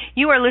 So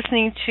you are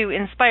listening to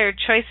Inspired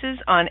Choices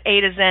on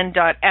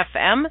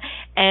A2Zen.fm,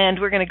 and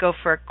we're going to go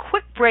for a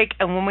quick break.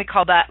 And when we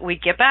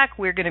get back,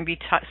 we're going to be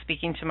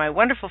speaking to my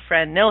wonderful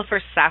friend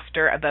Nilofer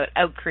Safdar about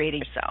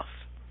outcreating yourself.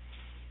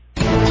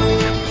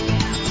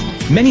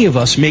 Many of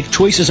us make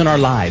choices in our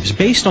lives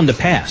based on the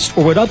past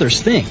or what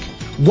others think.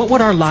 What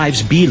would our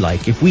lives be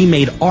like if we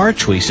made our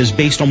choices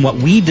based on what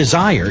we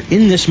desire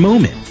in this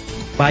moment?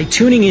 By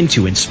tuning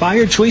into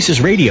Inspired Choices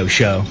Radio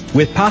Show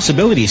with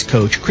Possibilities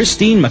Coach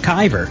Christine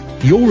McIver,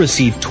 you'll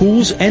receive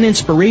tools and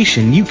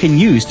inspiration you can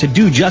use to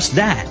do just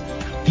that.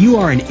 You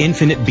are an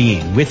infinite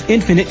being with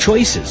infinite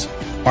choices.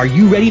 Are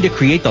you ready to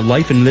create the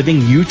life and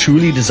living you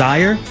truly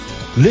desire?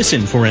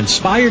 Listen for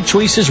Inspired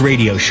Choices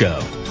Radio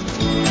Show.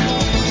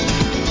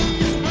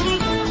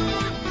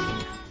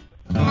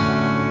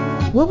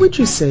 What would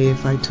you say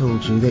if I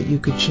told you that you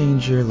could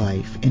change your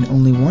life in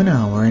only 1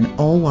 hour and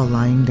all while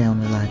lying down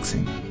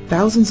relaxing?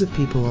 Thousands of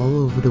people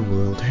all over the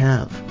world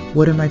have.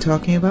 What am I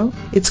talking about?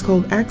 It's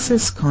called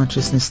Access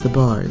Consciousness, the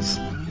bars.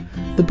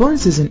 The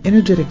bars is an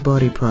energetic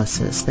body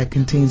process that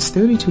contains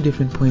 32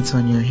 different points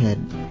on your head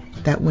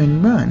that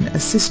when run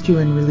assist you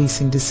in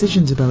releasing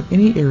decisions about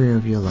any area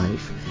of your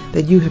life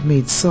that you have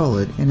made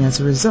solid and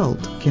as a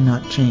result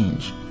cannot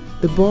change.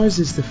 The bars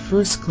is the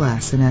first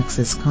class in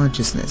Access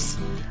Consciousness,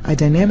 a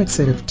dynamic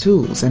set of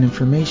tools and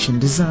information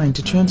designed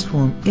to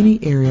transform any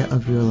area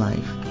of your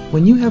life.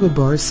 When you have a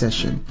bars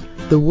session,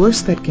 the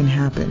worst that can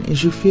happen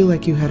is you feel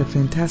like you had a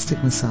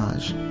fantastic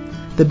massage.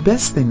 The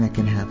best thing that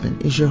can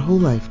happen is your whole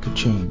life could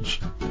change.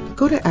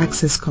 Go to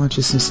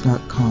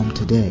accessconsciousness.com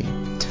today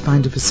to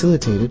find a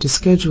facilitator to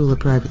schedule a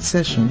private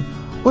session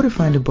or to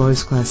find a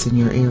bars class in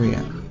your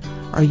area.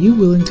 Are you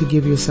willing to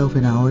give yourself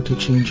an hour to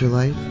change your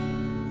life?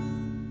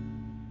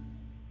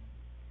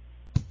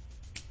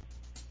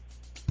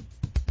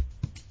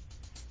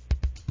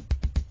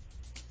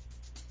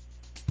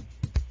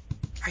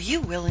 Are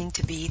you willing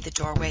to be the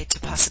doorway to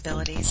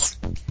possibilities?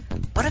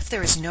 What if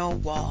there is no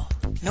wall,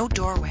 no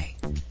doorway,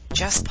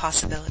 just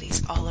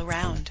possibilities all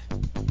around?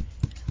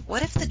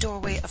 What if the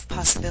doorway of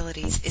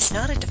possibilities is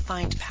not a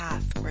defined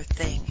path or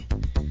thing?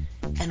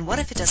 And what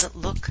if it doesn't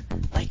look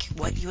like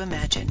what you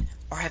imagine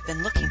or have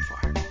been looking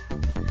for?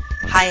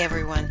 Hi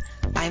everyone,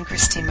 I'm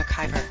Christine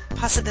McIver,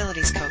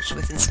 Possibilities Coach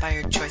with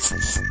Inspired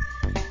Choices.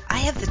 I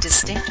have the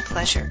distinct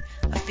pleasure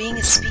of being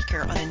a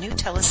speaker on a new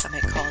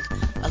telesummit called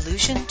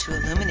Illusion to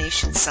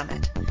Illumination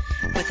Summit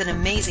with an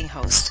amazing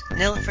host,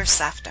 Nilofer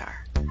Safdar.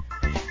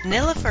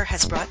 Nilofer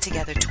has brought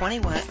together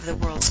 21 of the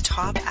world's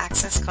top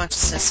Access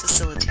Consciousness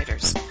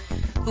facilitators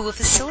who will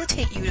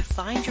facilitate you to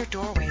find your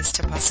doorways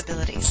to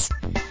possibilities.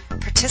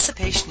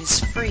 Participation is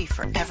free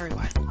for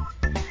everyone.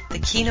 The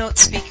keynote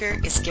speaker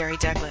is Gary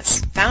Douglas,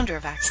 founder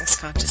of Access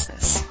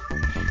Consciousness.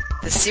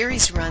 The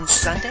series runs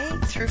Sunday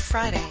through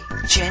Friday,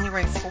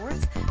 January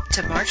 4th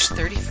to March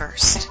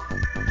 31st.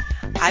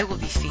 I will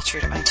be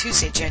featured on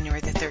Tuesday,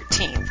 January the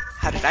 13th.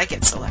 How did I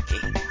get so lucky?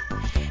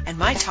 And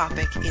my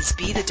topic is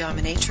Be the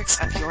Dominatrix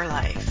of Your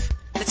Life,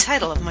 the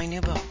title of my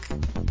new book.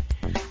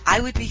 I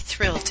would be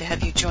thrilled to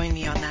have you join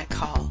me on that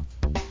call.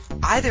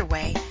 Either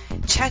way,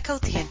 check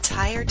out the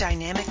entire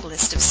dynamic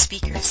list of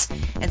speakers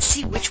and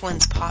see which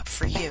ones pop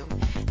for you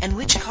and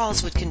which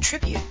calls would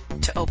contribute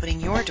to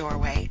opening your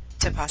doorway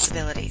to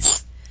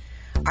possibilities.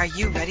 Are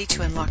you ready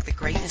to unlock the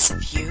greatness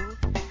of you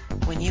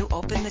when you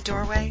open the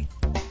doorway?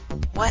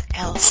 What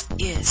else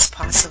is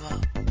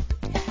possible?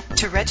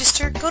 To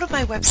register, go to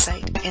my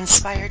website,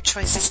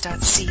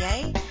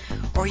 inspiredchoices.ca,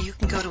 or you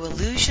can go to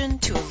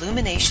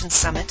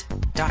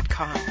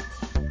illusiontoilluminationsummit.com.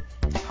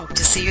 Hope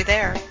to see you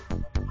there.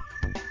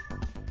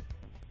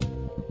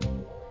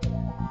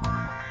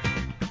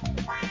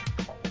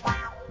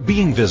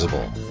 Being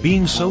visible,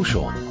 being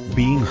social,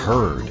 being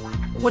heard.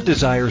 What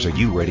desires are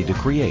you ready to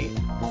create?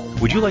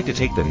 Would you like to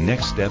take the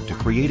next step to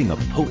creating a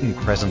potent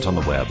presence on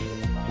the web?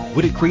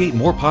 Would it create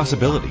more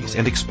possibilities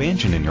and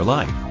expansion in your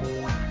life?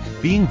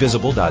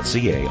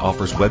 BeingVisible.ca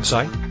offers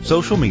website,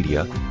 social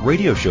media,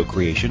 radio show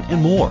creation,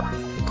 and more.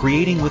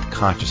 Creating with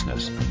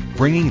consciousness,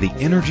 bringing the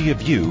energy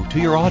of you to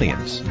your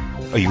audience.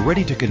 Are you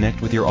ready to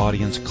connect with your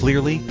audience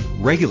clearly,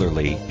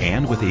 regularly,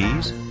 and with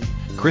ease?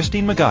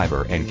 Christine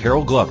McIver and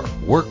Carol Glover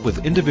work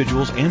with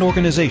individuals and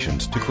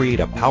organizations to create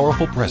a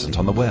powerful presence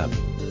on the web.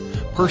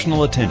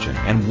 Personal attention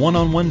and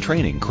one-on-one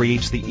training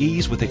creates the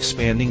ease with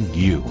expanding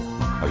you.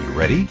 Are you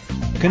ready?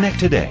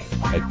 Connect today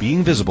at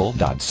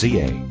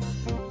beingvisible.ca.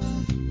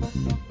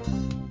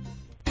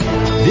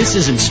 This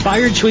is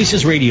Inspired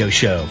Choices Radio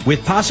Show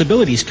with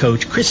Possibilities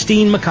Coach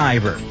Christine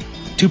McIver.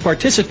 To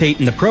participate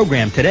in the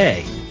program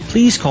today,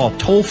 please call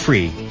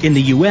toll-free in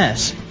the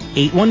U.S.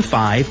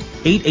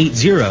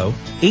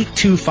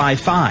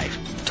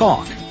 815-880-8255,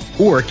 TALK,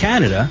 or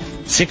Canada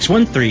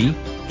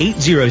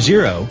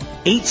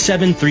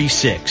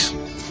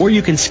 613-800-8736. Or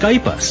you can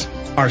Skype us.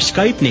 Our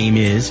Skype name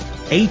is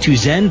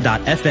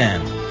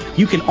a2zen.fm.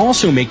 You can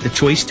also make the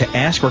choice to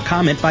ask or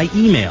comment by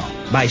email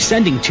by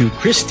sending to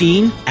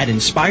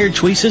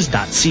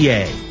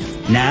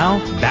Christine@inspiredchoices.ca. Now,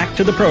 back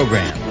to the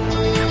program.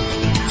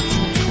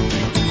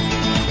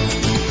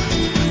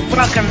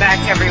 Welcome back,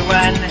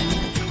 everyone.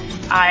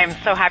 I'm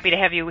so happy to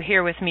have you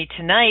here with me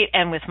tonight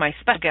and with my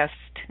special guest,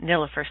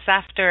 Nilofer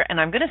Safdar, and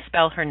I'm going to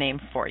spell her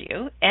name for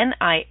you,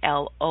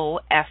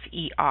 Nilofer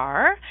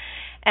Safdar,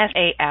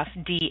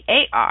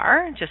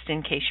 just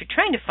in case you're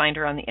trying to find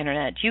her on the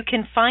internet. You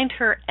can find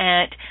her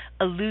at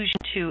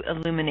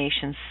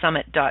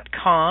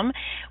illusiontoilluminationsummit.com,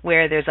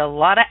 where there's a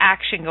lot of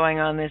action going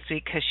on this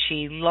week because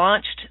she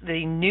launched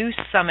the new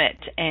summit,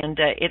 and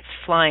it's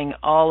flying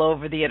all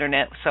over the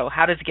internet. So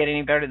how does it get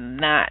any better than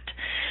that?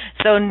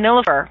 So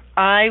Nilofer,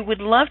 I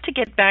would love to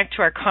get back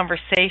to our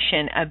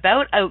conversation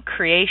about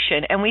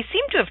outcreation, and we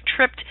seem to have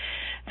tripped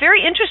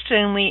very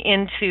interestingly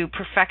into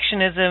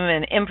perfectionism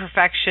and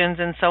imperfections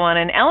and so on.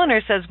 And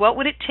Eleanor says, what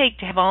would it take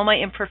to have all my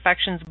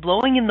imperfections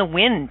blowing in the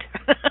wind?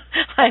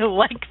 I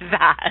like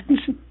that.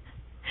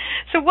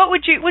 So what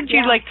would you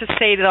like to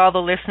say to all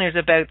the listeners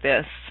about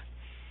this?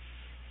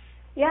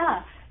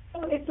 Yeah.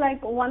 So it's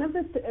like one of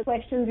the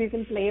questions you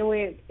can play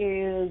with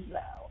is,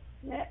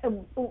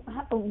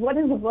 what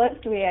is the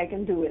worst way I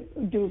can do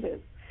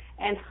this?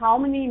 And how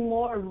many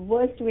more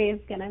worst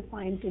ways can I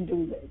find to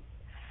do this?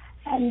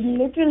 And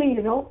literally,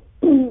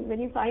 when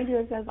you find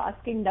yourself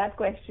asking that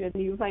question,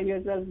 you find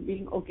yourself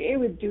being okay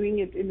with doing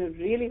it in a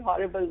really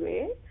horrible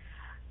way,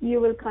 you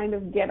will kind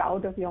of get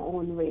out of your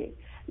own way.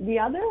 The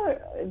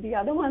other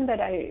one that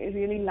I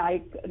really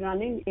like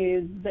running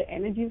is the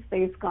energy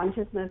space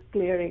consciousness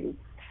clearing.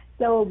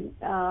 So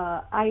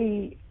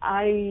I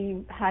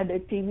had a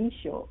TV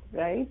show,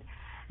 right?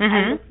 Mm-hmm.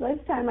 And the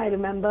first time I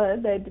remember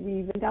that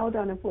we went out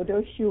on a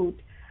photo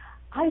shoot,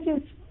 I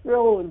just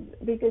froze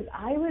because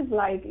I was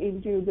like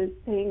into this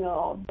thing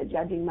of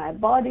judging my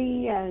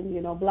body and,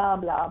 blah,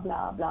 blah,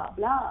 blah, blah,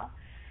 blah.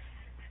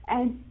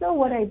 And so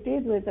what I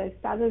did was I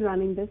started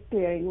running this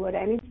clearing. What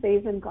any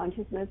space and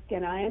consciousness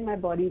can I and my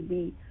body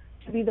be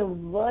to be the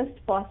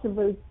worst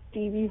possible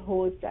TV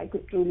host I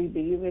could truly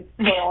be with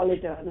for all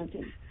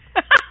eternity?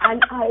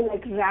 And I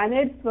ran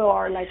it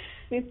for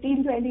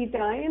 15, 20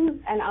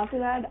 times. And after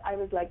that, I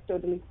was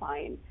totally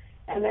fine.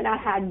 And then I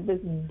had this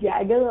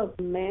gaggle of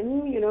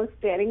men,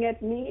 staring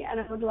at me, and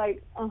I was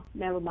like, oh,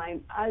 never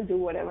mind, I'll do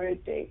whatever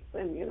it takes.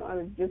 And, I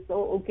was just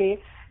so okay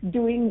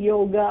doing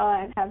yoga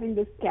and having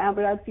this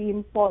camera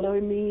team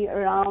following me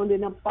around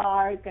in a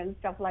park and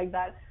stuff like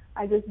that.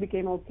 I just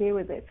became okay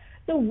with it.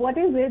 So what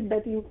is it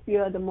that you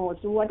fear the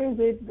most? What is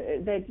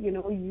it that,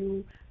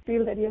 you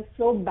feel that you're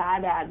so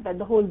bad at that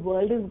the whole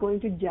world is going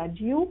to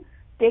judge you?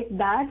 Take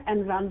that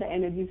and run the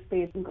energy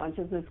space and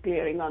consciousness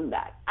clearing on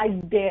that. I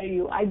dare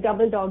you. I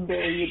double dog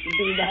dare you to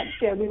do that.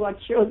 Tell me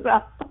what shows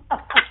up.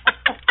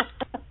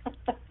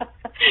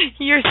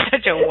 You're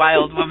such a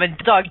wild woman,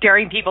 dog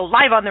daring people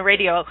live on the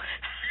radio.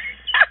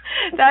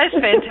 That is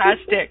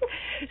fantastic.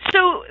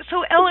 So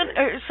Ellen,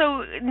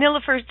 so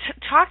Nilofer,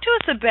 talk to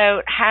us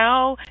about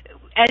how,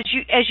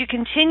 as you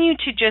continue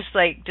to just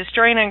like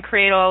destroy and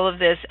uncreate all of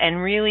this,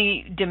 and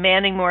really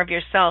demanding more of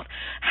yourself,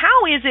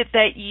 how is it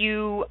that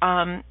you,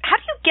 how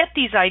do you get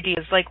these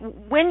ideas? Like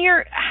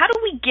how do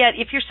we get,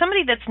 if you're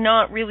somebody that's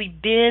not really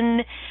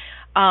been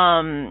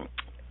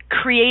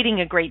creating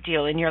a great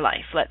deal in your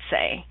life, let's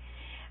say,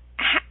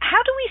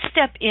 how do we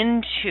step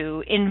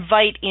into,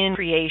 invite in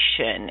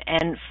creation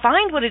and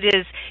find what it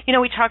is? You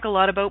know, we talk a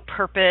lot about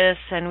purpose,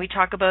 and we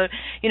talk about,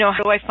 you know,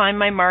 how do I find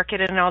my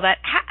market and all that.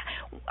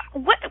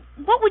 What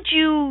would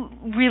you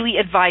really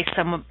advise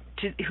someone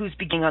who's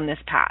beginning on this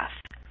path?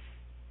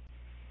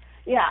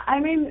 Yeah,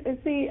 I mean,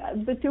 see,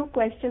 the two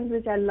questions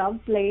which I love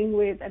playing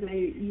with, and I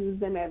use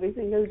them every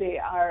single day,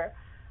 are,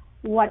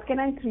 what can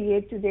I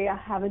create today I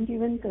haven't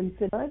even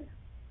considered?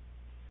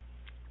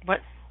 What?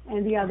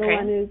 And the other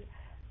one is,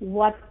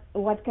 what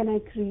can I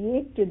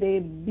create today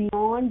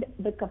beyond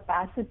the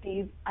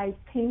capacities I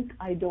think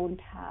I don't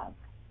have?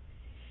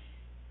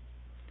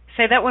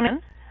 Say that one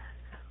in.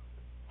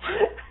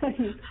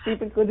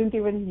 People couldn't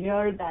even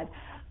hear that.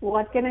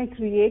 What can I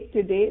create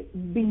today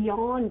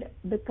beyond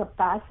the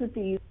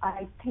capacities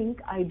I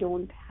think I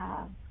don't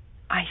have?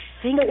 I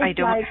think I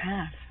don't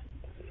have.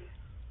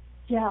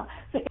 Yeah.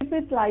 So if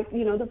it's like,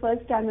 you know, the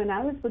first time when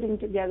I was putting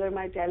together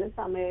my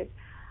telesummit,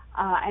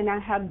 and I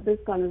have this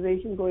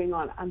conversation going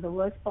on, I'm the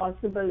worst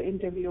possible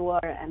interviewer,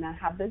 and I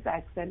have this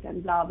accent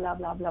and blah, blah,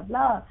 blah, blah,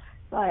 blah.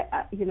 So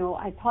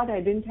I thought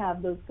I didn't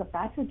have those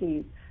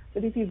capacities.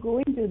 But if you go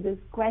into this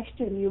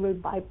question, you will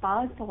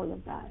bypass all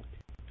of that.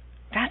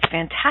 That's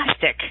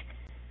fantastic.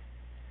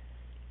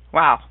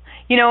 Wow.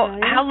 You know,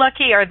 how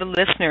lucky are the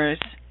listeners?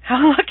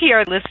 How lucky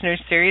are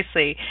listeners,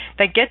 seriously,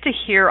 that get to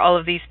hear all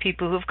of these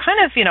people who've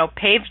kind of, you know,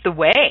 paved the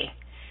way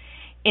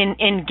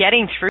in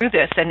getting through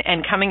this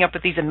and coming up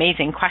with these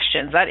amazing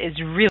questions. That is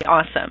really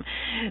awesome.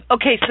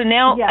 Okay, so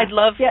now I'd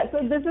love... Yeah, so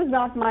this is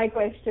not my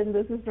question.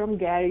 This is from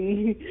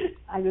Gary.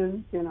 I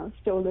just,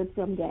 stole it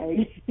from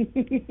Gary.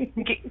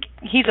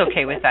 He's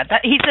okay with that.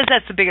 He says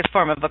that's the biggest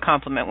form of a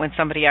compliment, when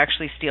somebody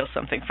actually steals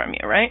something from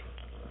you, right?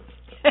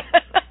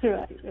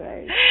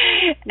 Right.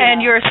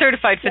 And you're a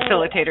certified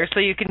facilitator, so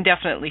you can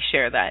definitely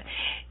share that.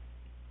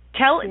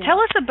 Tell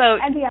us about...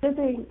 And the other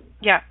thing...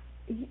 Yeah.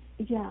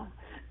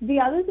 The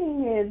other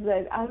thing is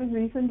that I was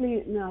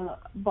recently in a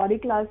body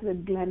class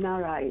with Glenna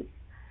Rice,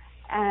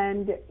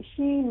 and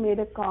she made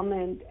a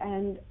comment,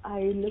 and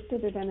I looked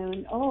at it and I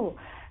went, oh.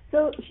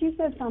 So she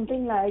said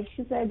something like,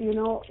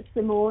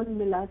 Simone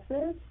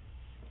Milasas,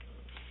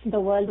 the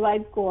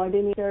worldwide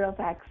coordinator of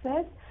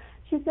Access,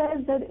 she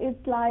says that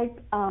it's like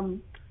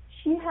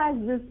she has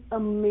this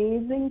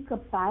amazing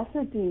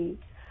capacity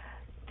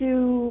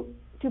to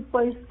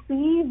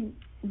perceive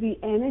the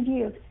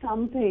energy of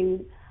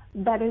something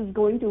that is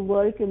going to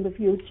work in the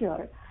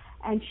future.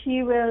 And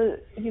she will,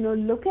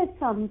 look at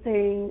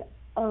something,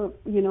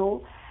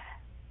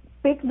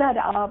 pick that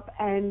up,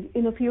 and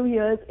in a few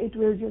years it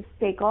will just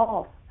take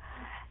off.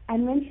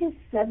 And when she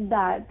said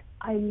that,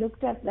 I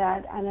looked at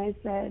that and I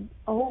said,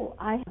 oh,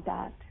 I have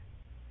that.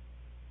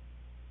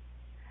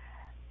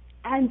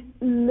 And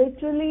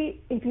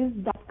literally, it is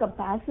that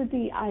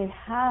capacity I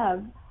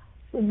have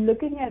for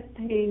looking at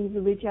things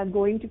which are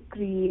going to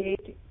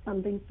create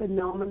something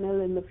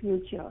phenomenal in the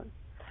future.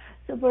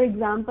 So, for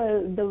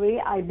example, the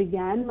way I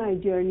began my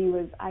journey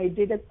was I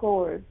did a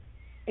course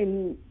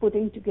in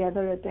putting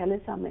together a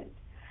telesummit.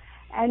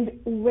 And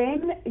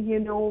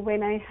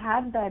when I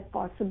had that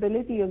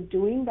possibility of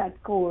doing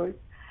that course,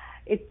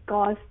 it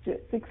cost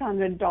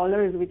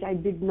 $600, which I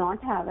did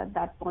not have at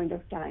that point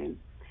of time.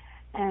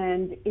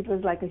 And it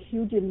was like a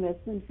huge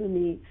investment for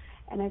me.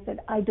 And I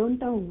said, I don't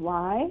know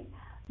why,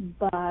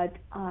 but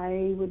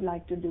I would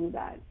like to do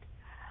that.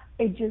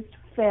 It just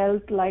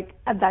felt like,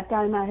 at that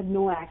time I had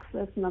no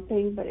access,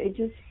 nothing, but it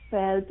just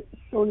felt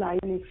so light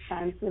and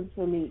expansive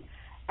for me.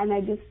 And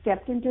I just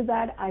stepped into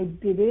that, I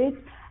did it,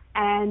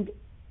 and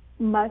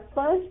my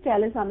first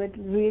telesummit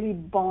really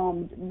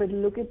bombed, but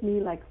look at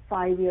me like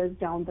 5 years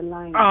down the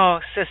line. Oh,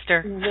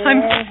 sister.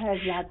 Where has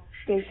that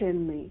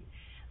taken me?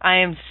 I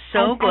am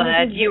so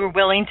glad you were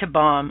willing to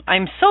bomb.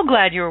 I'm so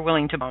glad you were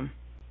willing to bomb.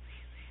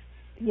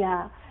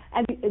 Yeah.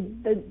 And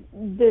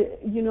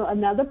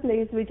another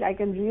place which I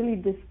can really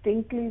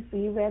distinctly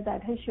see where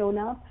that has shown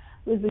up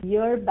was a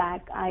year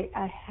back.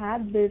 I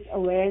had this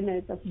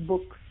awareness of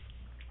books.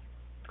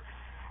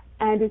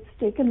 And it's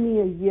taken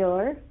me a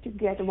year to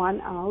get one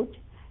out.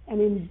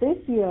 And in this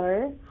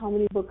year, how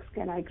many books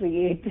can I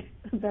create?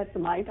 That's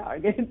my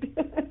target.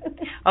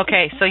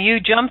 Okay, so you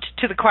jumped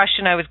to the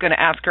question I was going to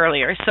ask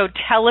earlier. So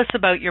tell us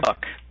about your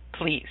book,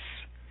 please.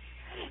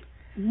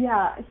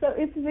 Yeah, so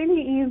it's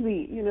really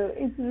easy.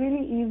 It's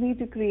really easy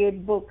to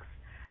create books.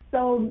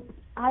 So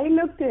I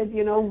looked at,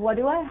 what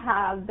do I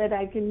have that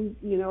I can,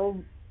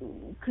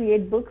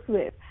 create books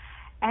with?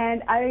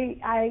 And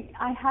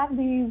I have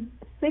these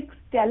 6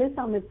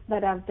 telesummits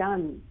that I've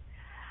done.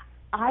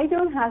 I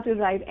don't have to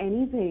write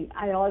anything.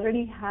 I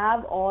already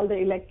have all the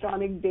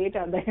electronic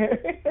data there.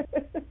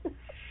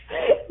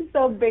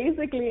 So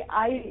basically,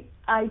 I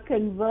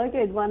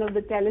converted one of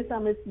the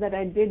telesummits that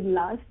I did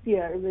last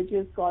year, which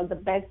is called the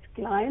Best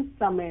Client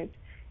Summit,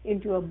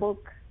 into a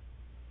book.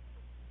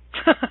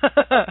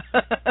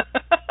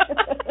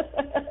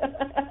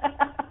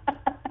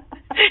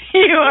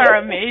 You are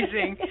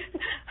amazing.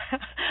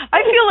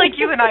 I feel like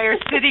you and I are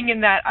sitting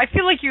in that. I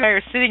feel like you and I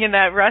are sitting in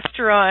that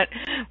restaurant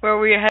where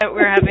we're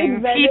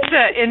having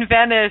pizza in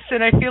Venice,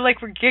 and I feel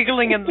like we're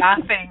giggling and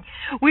laughing.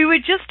 We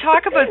would just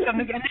talk about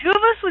something, and two of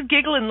us would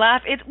giggle and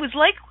laugh. It was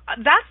like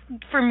that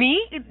for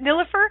me,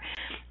 Nilofer.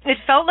 It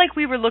felt like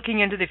we were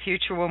looking into the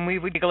future when we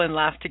would giggle and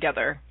laugh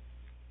together.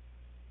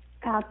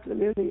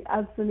 Absolutely,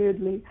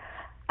 absolutely.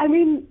 I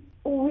mean,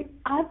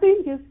 I've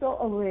been just so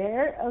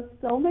aware of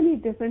so many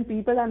different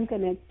people I'm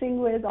connecting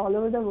with all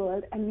over the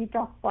world, and we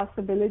talk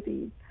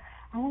possibilities.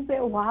 And I say,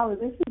 wow,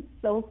 this is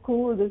so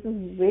cool. This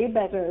is way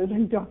better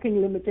than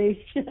talking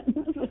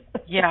limitations.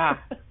 Yeah,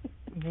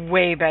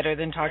 way better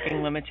than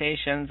talking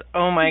limitations.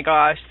 Oh my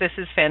gosh, this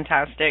is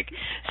fantastic.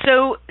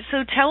 So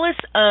tell us,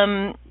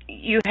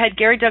 you had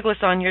Gary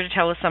Douglas on your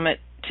telesummit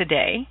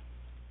today.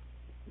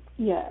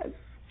 Yes.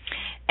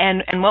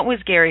 And what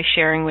was Gary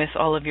sharing with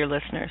all of your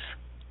listeners?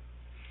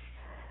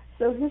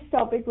 So his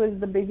topic was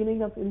the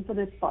beginning of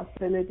infinite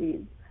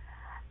possibilities.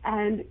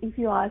 And if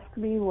you ask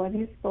me what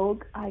he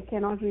spoke, I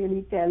cannot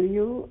really tell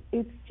you.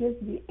 It's just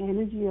the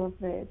energy of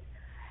it.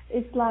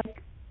 It's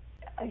like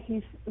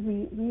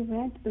we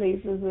went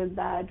places with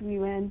that. We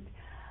went,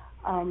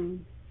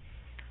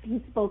 he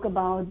spoke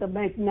about the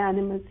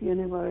magnanimous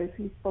universe.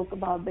 He spoke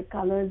about the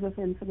colors of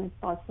infinite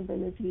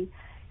possibility.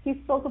 He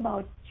spoke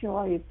about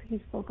choice. He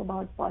spoke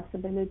about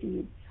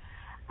possibilities.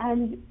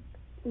 And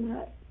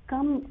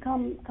come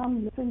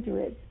listen to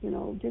it.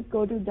 Just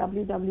go to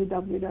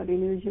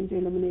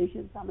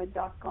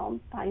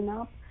www.illusiontoilluminationsummit.com, sign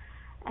up,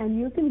 and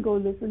you can go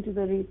listen to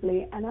the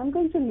replay. And I'm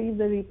going to leave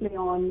the replay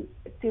on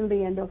till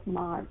the end of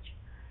March.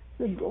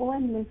 So go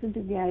and listen to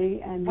Gary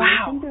and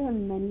listen to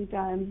him many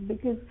times,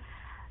 because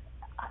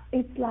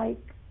it's like,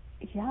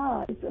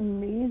 it's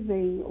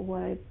amazing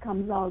what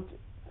comes out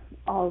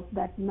of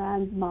that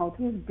man's mouth.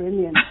 He's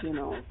brilliant,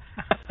 So.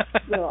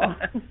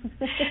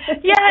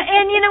 Yeah,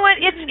 and you know what?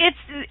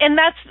 And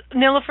that's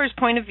Nilofer's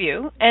point of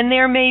view. And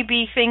there may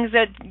be things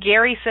that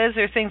Gary says,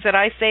 or things that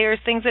I say, or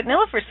things that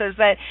Nilofer says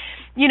that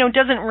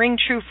doesn't ring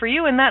true for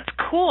you, and that's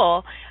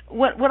cool.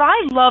 What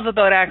I love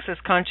about Access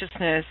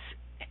Consciousness,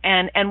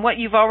 and what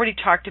you've already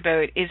talked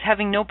about, is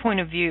having no point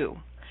of view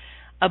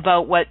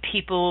about what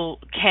people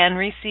can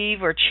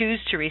receive or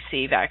choose to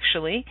receive,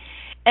 actually.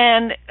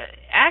 And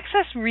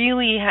Access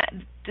really,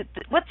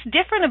 what's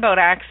different about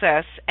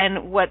Access, and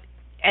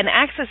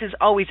Access is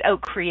always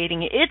out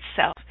creating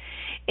itself,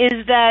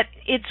 is that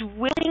it's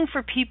willing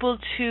for people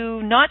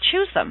to not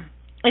choose them.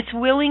 It's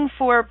willing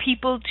for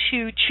people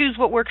to choose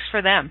what works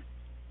for them.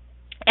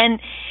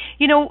 And,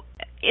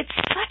 it's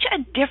such a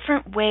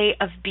different way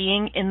of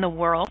being in the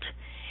world,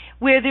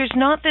 where there's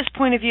not this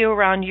point of view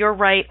around you're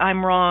right,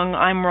 I'm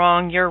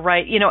wrong, you're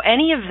right,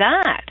 any of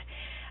that.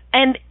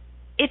 And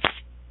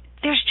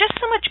there's just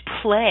so much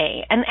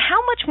play. And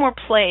how much more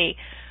play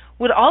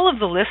would all of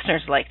the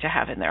listeners like to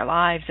have in their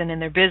lives and in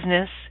their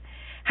business?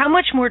 How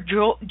much more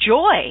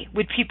joy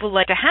would people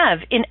like to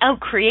have in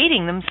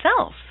out-creating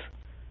themselves?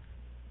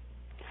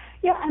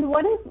 Yeah, and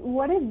what if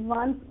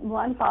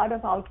one part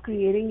of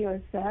out-creating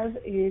yourself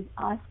is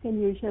ask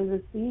and you shall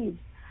receive.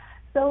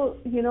 So,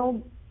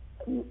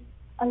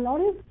 a lot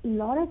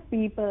of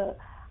people,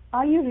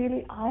 are you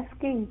really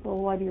asking for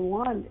what you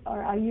want,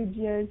 or are you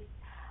just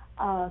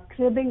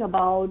cribbing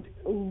about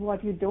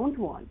what you don't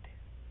want?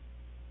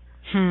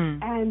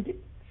 And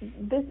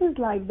this is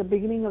like the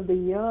beginning of the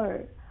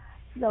year.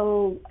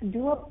 So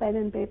do a pen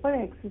and paper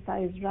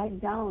exercise. Write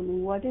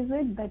down what is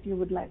it that you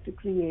would like to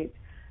create.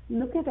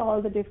 Look at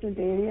all the different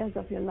areas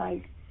of your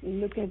life.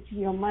 Look at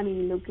your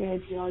money. Look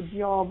at your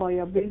job or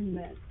your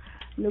business.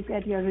 Look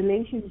at your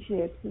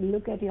relationships.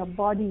 Look at your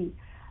body.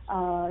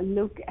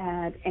 Look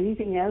at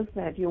anything else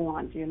that you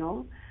want,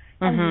 And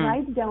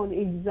write down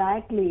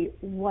exactly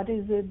what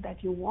is it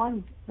that you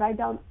want. Write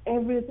down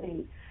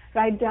everything.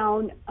 Write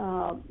down,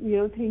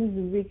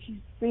 things which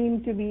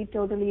seem to be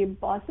totally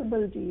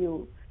impossible to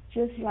you.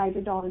 Just write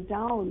it all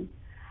down.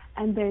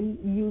 And then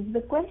use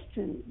the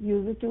question.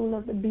 Use the tool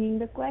of being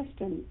the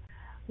question.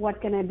 What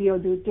can I be or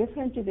do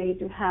different today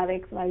to have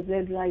X, Y,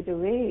 Z right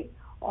away?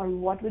 Or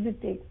what would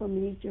it take for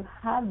me to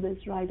have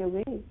this right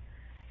away?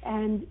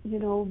 And,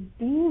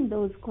 be in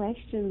those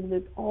questions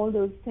with all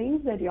those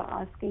things that you're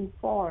asking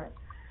for.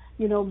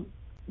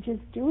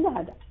 Just do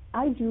that.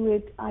 I do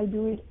it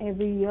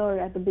every year.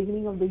 At the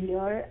beginning of the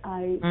year,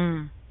 I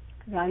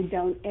write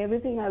down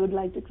everything I would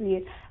like to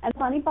create. And the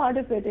funny part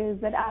of it is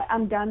that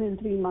I'm done in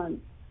 3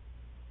 months.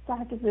 So I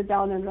have to sit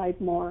down and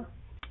write more.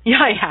 Yeah,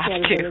 I have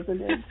terrible, to.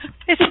 Isn't it?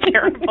 It's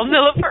terrible,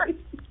 Nilofer.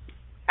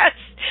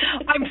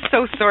 I'm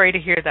so sorry to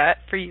hear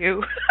that for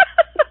you.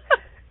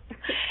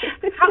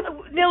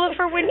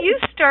 Nilofer, when you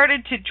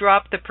started to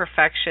drop the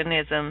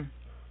perfectionism,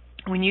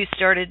 when you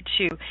started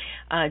to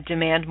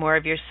demand more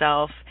of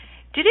yourself,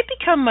 Did it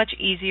become much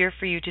easier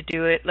for you to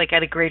do it, like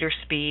at a greater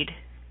speed?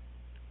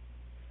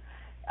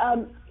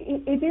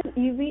 It is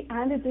easy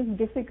and it is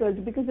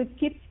difficult because it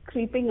keeps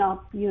creeping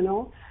up,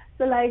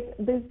 So like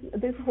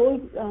this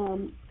whole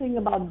thing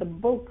about the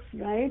books,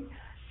 right?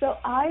 So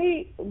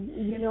I,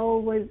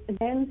 was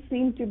then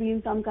seemed to be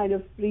in some kind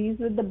of freeze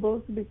with the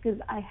books because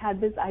I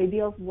had this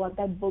idea of what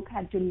that book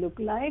had to look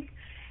like.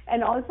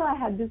 And also I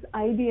had this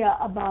idea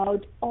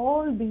about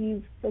all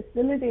these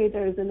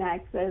facilitators in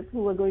Access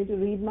who were going to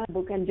read my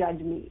book and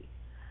judge me.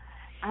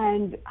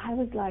 And I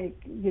was like,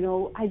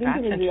 I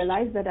didn't even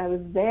realize that I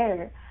was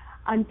there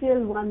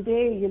until one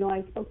day,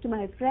 I spoke to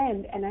my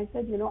friend and I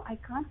said, I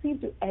can't seem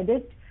to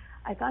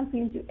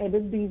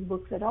edit these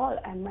books at all.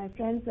 And my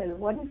friend said,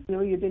 what if,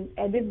 you didn't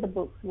edit the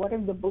books? What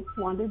if the books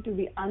wanted to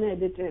be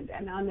unedited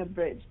and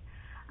unabridged?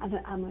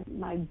 And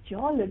my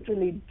jaw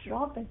literally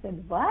dropped. I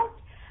said, what?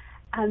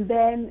 And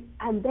then,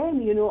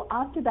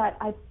 after that,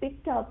 I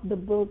picked up the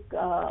book,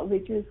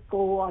 which is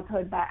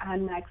co-authored by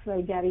Anne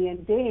Maxwell, Gary,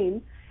 and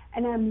Dane.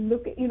 And I'm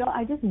looking,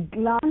 I just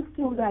glanced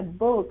through that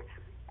book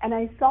and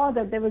I saw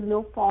that there was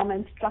no form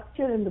and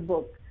structure in the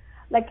book.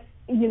 Like,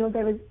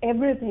 there was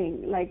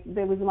everything. Like,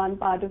 there was one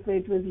part of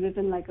it was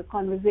written like a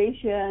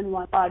conversation,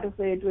 one part of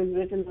it was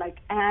written like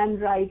Anne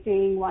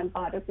writing, one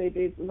part of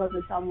it was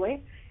in some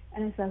way.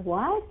 And I said,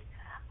 what?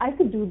 I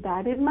could do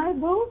that in my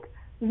book?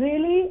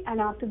 Really?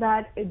 And after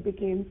that, it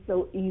became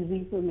so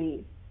easy for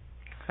me.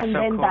 And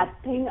then cool. That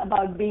thing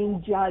about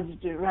being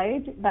judged,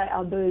 right, by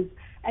others,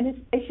 and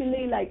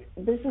especially like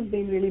this has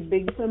been really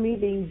big for me,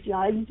 being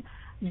judged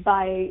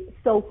by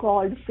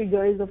so-called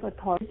figures of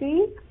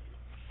authority.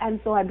 And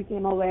so I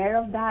became aware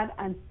of that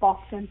and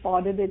pocked and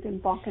podded it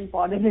and pocked and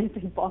podded it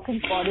and pocked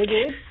and podded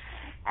it.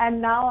 And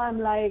now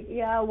I'm like,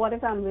 yeah, what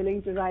if I'm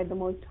willing to write the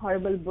most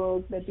horrible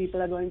book that people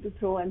are going to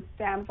throw and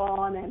stamp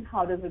on, and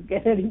how does it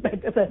get any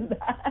better than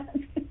that?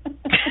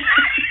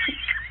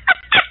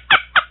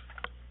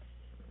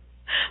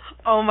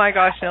 Oh my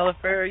gosh,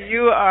 Nilofer,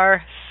 you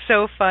are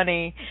so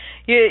funny.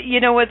 You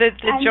know what, the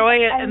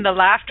joy and the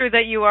laughter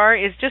that you are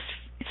is just,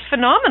 it's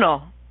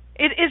phenomenal.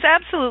 It is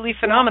absolutely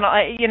phenomenal.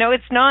 Yeah.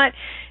 It's not,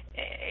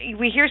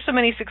 we hear so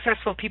many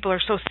successful people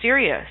are so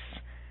serious.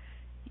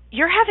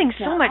 You're having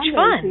so much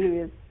fun.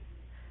 Serious.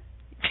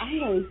 I'm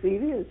very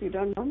serious. You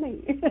don't know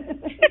me.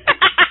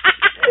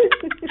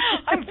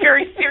 I'm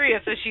very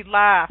serious as she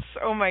laughs.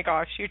 Oh my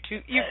gosh, you're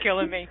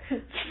killing me.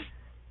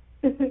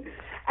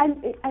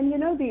 And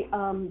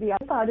the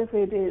other part of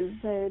it is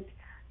that,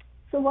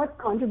 so what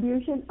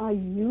contribution are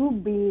you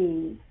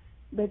being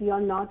that you're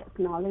not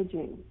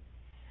acknowledging?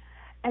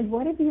 And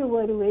what if you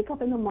were to wake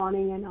up in the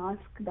morning and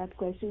ask that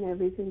question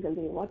every single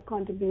day? What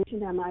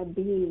contribution am I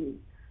being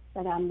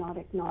that I'm not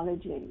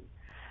acknowledging?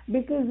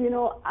 Because,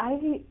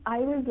 I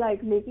was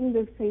like making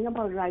this thing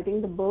about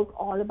writing the book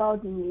all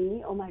about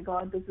me. Oh my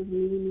God, this is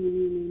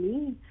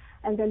me.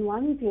 And then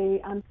one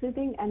day I'm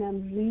sitting and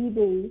I'm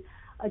reading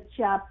a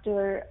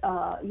chapter,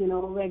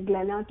 where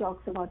Glenna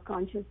talks about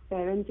conscious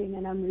parenting,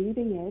 and I'm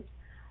reading it,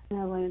 and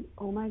I went,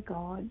 oh my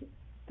God,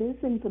 this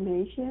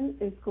information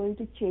is going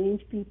to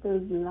change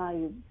people's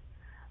lives.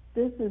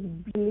 This is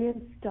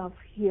brilliant stuff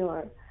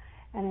here.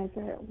 And I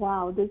said,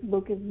 wow, this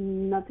book is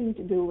nothing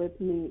to do with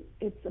me.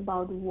 It's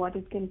about what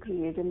it can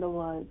create in the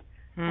world.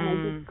 And I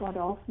just got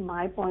off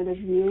my point of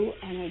view,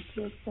 and I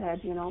just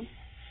said,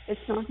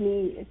 it's not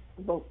me, it's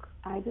the book.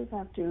 I just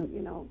have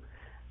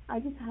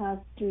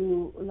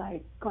to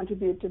like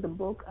contribute to the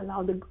book,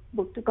 allow the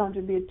book to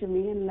contribute to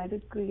me, and let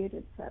it create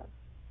itself.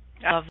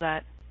 I love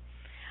that.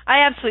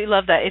 I absolutely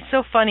love that. It's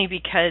so funny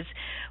because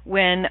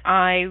when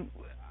I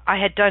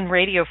had done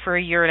radio for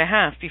a year and a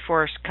half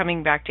before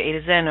coming back to A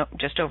to Zen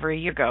just over a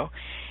year ago,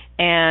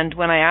 and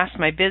when I asked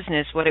my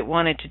business what it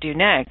wanted to do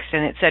next,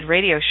 and it said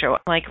radio show,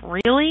 I'm like,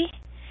 really?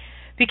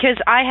 Because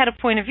I had a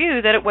point of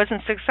view that it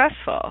wasn't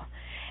successful.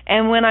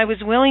 And when I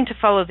was willing to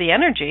follow the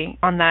energy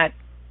on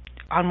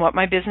what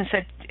my business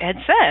had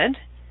said,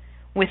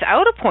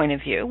 without a point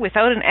of view,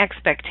 without an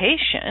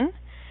expectation,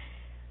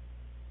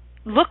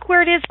 look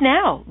where it is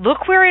now.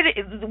 Look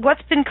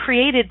what's been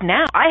created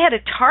now. I had a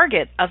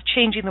target of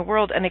changing the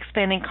world and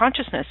expanding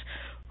consciousness.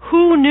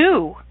 Who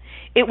knew?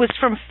 It was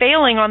from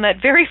failing on that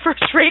very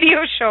first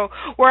radio show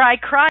where I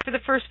cried for the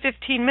first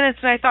 15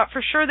 minutes, and I thought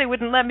for sure they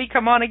wouldn't let me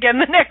come on again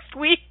the next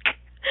week.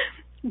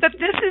 That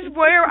this is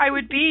where I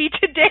would be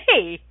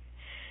today.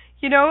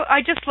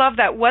 I just love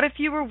that. What if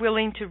you were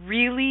willing to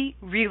really,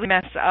 really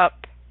mess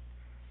up?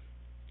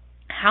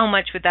 How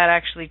much would that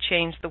actually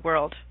change the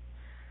world?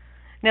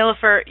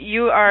 Nilofer,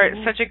 you are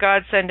such a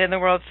godsend in the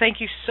world.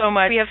 Thank you so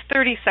much. We have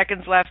 30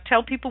 seconds left.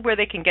 Tell people where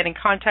they can get in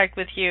contact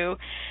with you.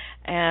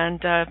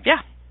 And,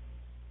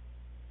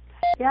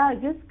 Yeah,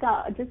 just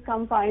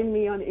come find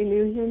me on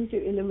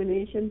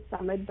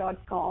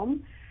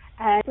illusiontoilluminationsummit.com.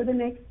 And for the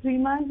next 3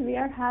 months, we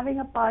are having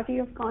a party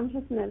of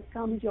consciousness.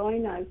 Come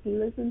join us.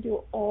 Listen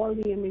to all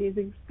the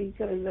amazing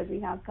speakers that we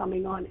have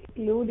coming on,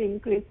 including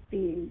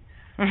Christine.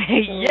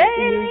 Yay!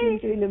 So,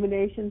 to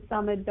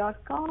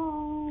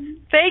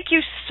illuminationsummit.com. Thank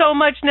you so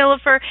much,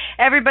 Nilofer.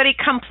 Everybody,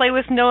 come play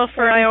with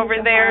Nilofer and I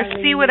over there.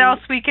 See what else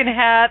we can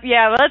have.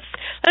 Yeah, let's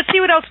see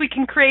what else we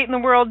can create in the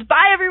world.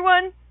 Bye,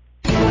 everyone.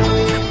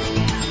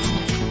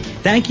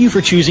 Thank you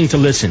for choosing to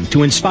listen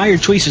to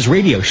Inspired Choices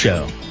Radio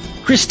Show.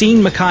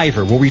 Christine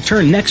McIver will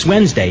return next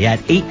Wednesday at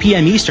 8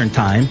 p.m. Eastern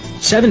Time,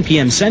 7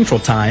 p.m. Central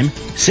Time,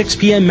 6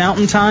 p.m.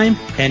 Mountain Time,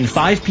 and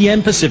 5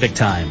 p.m. Pacific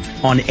Time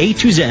on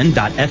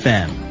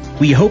A2Zen.fm.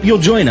 We hope you'll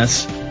join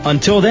us.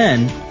 Until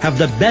then, have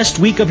the best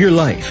week of your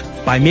life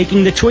by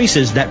making the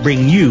choices that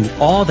bring you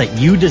all that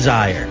you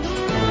desire.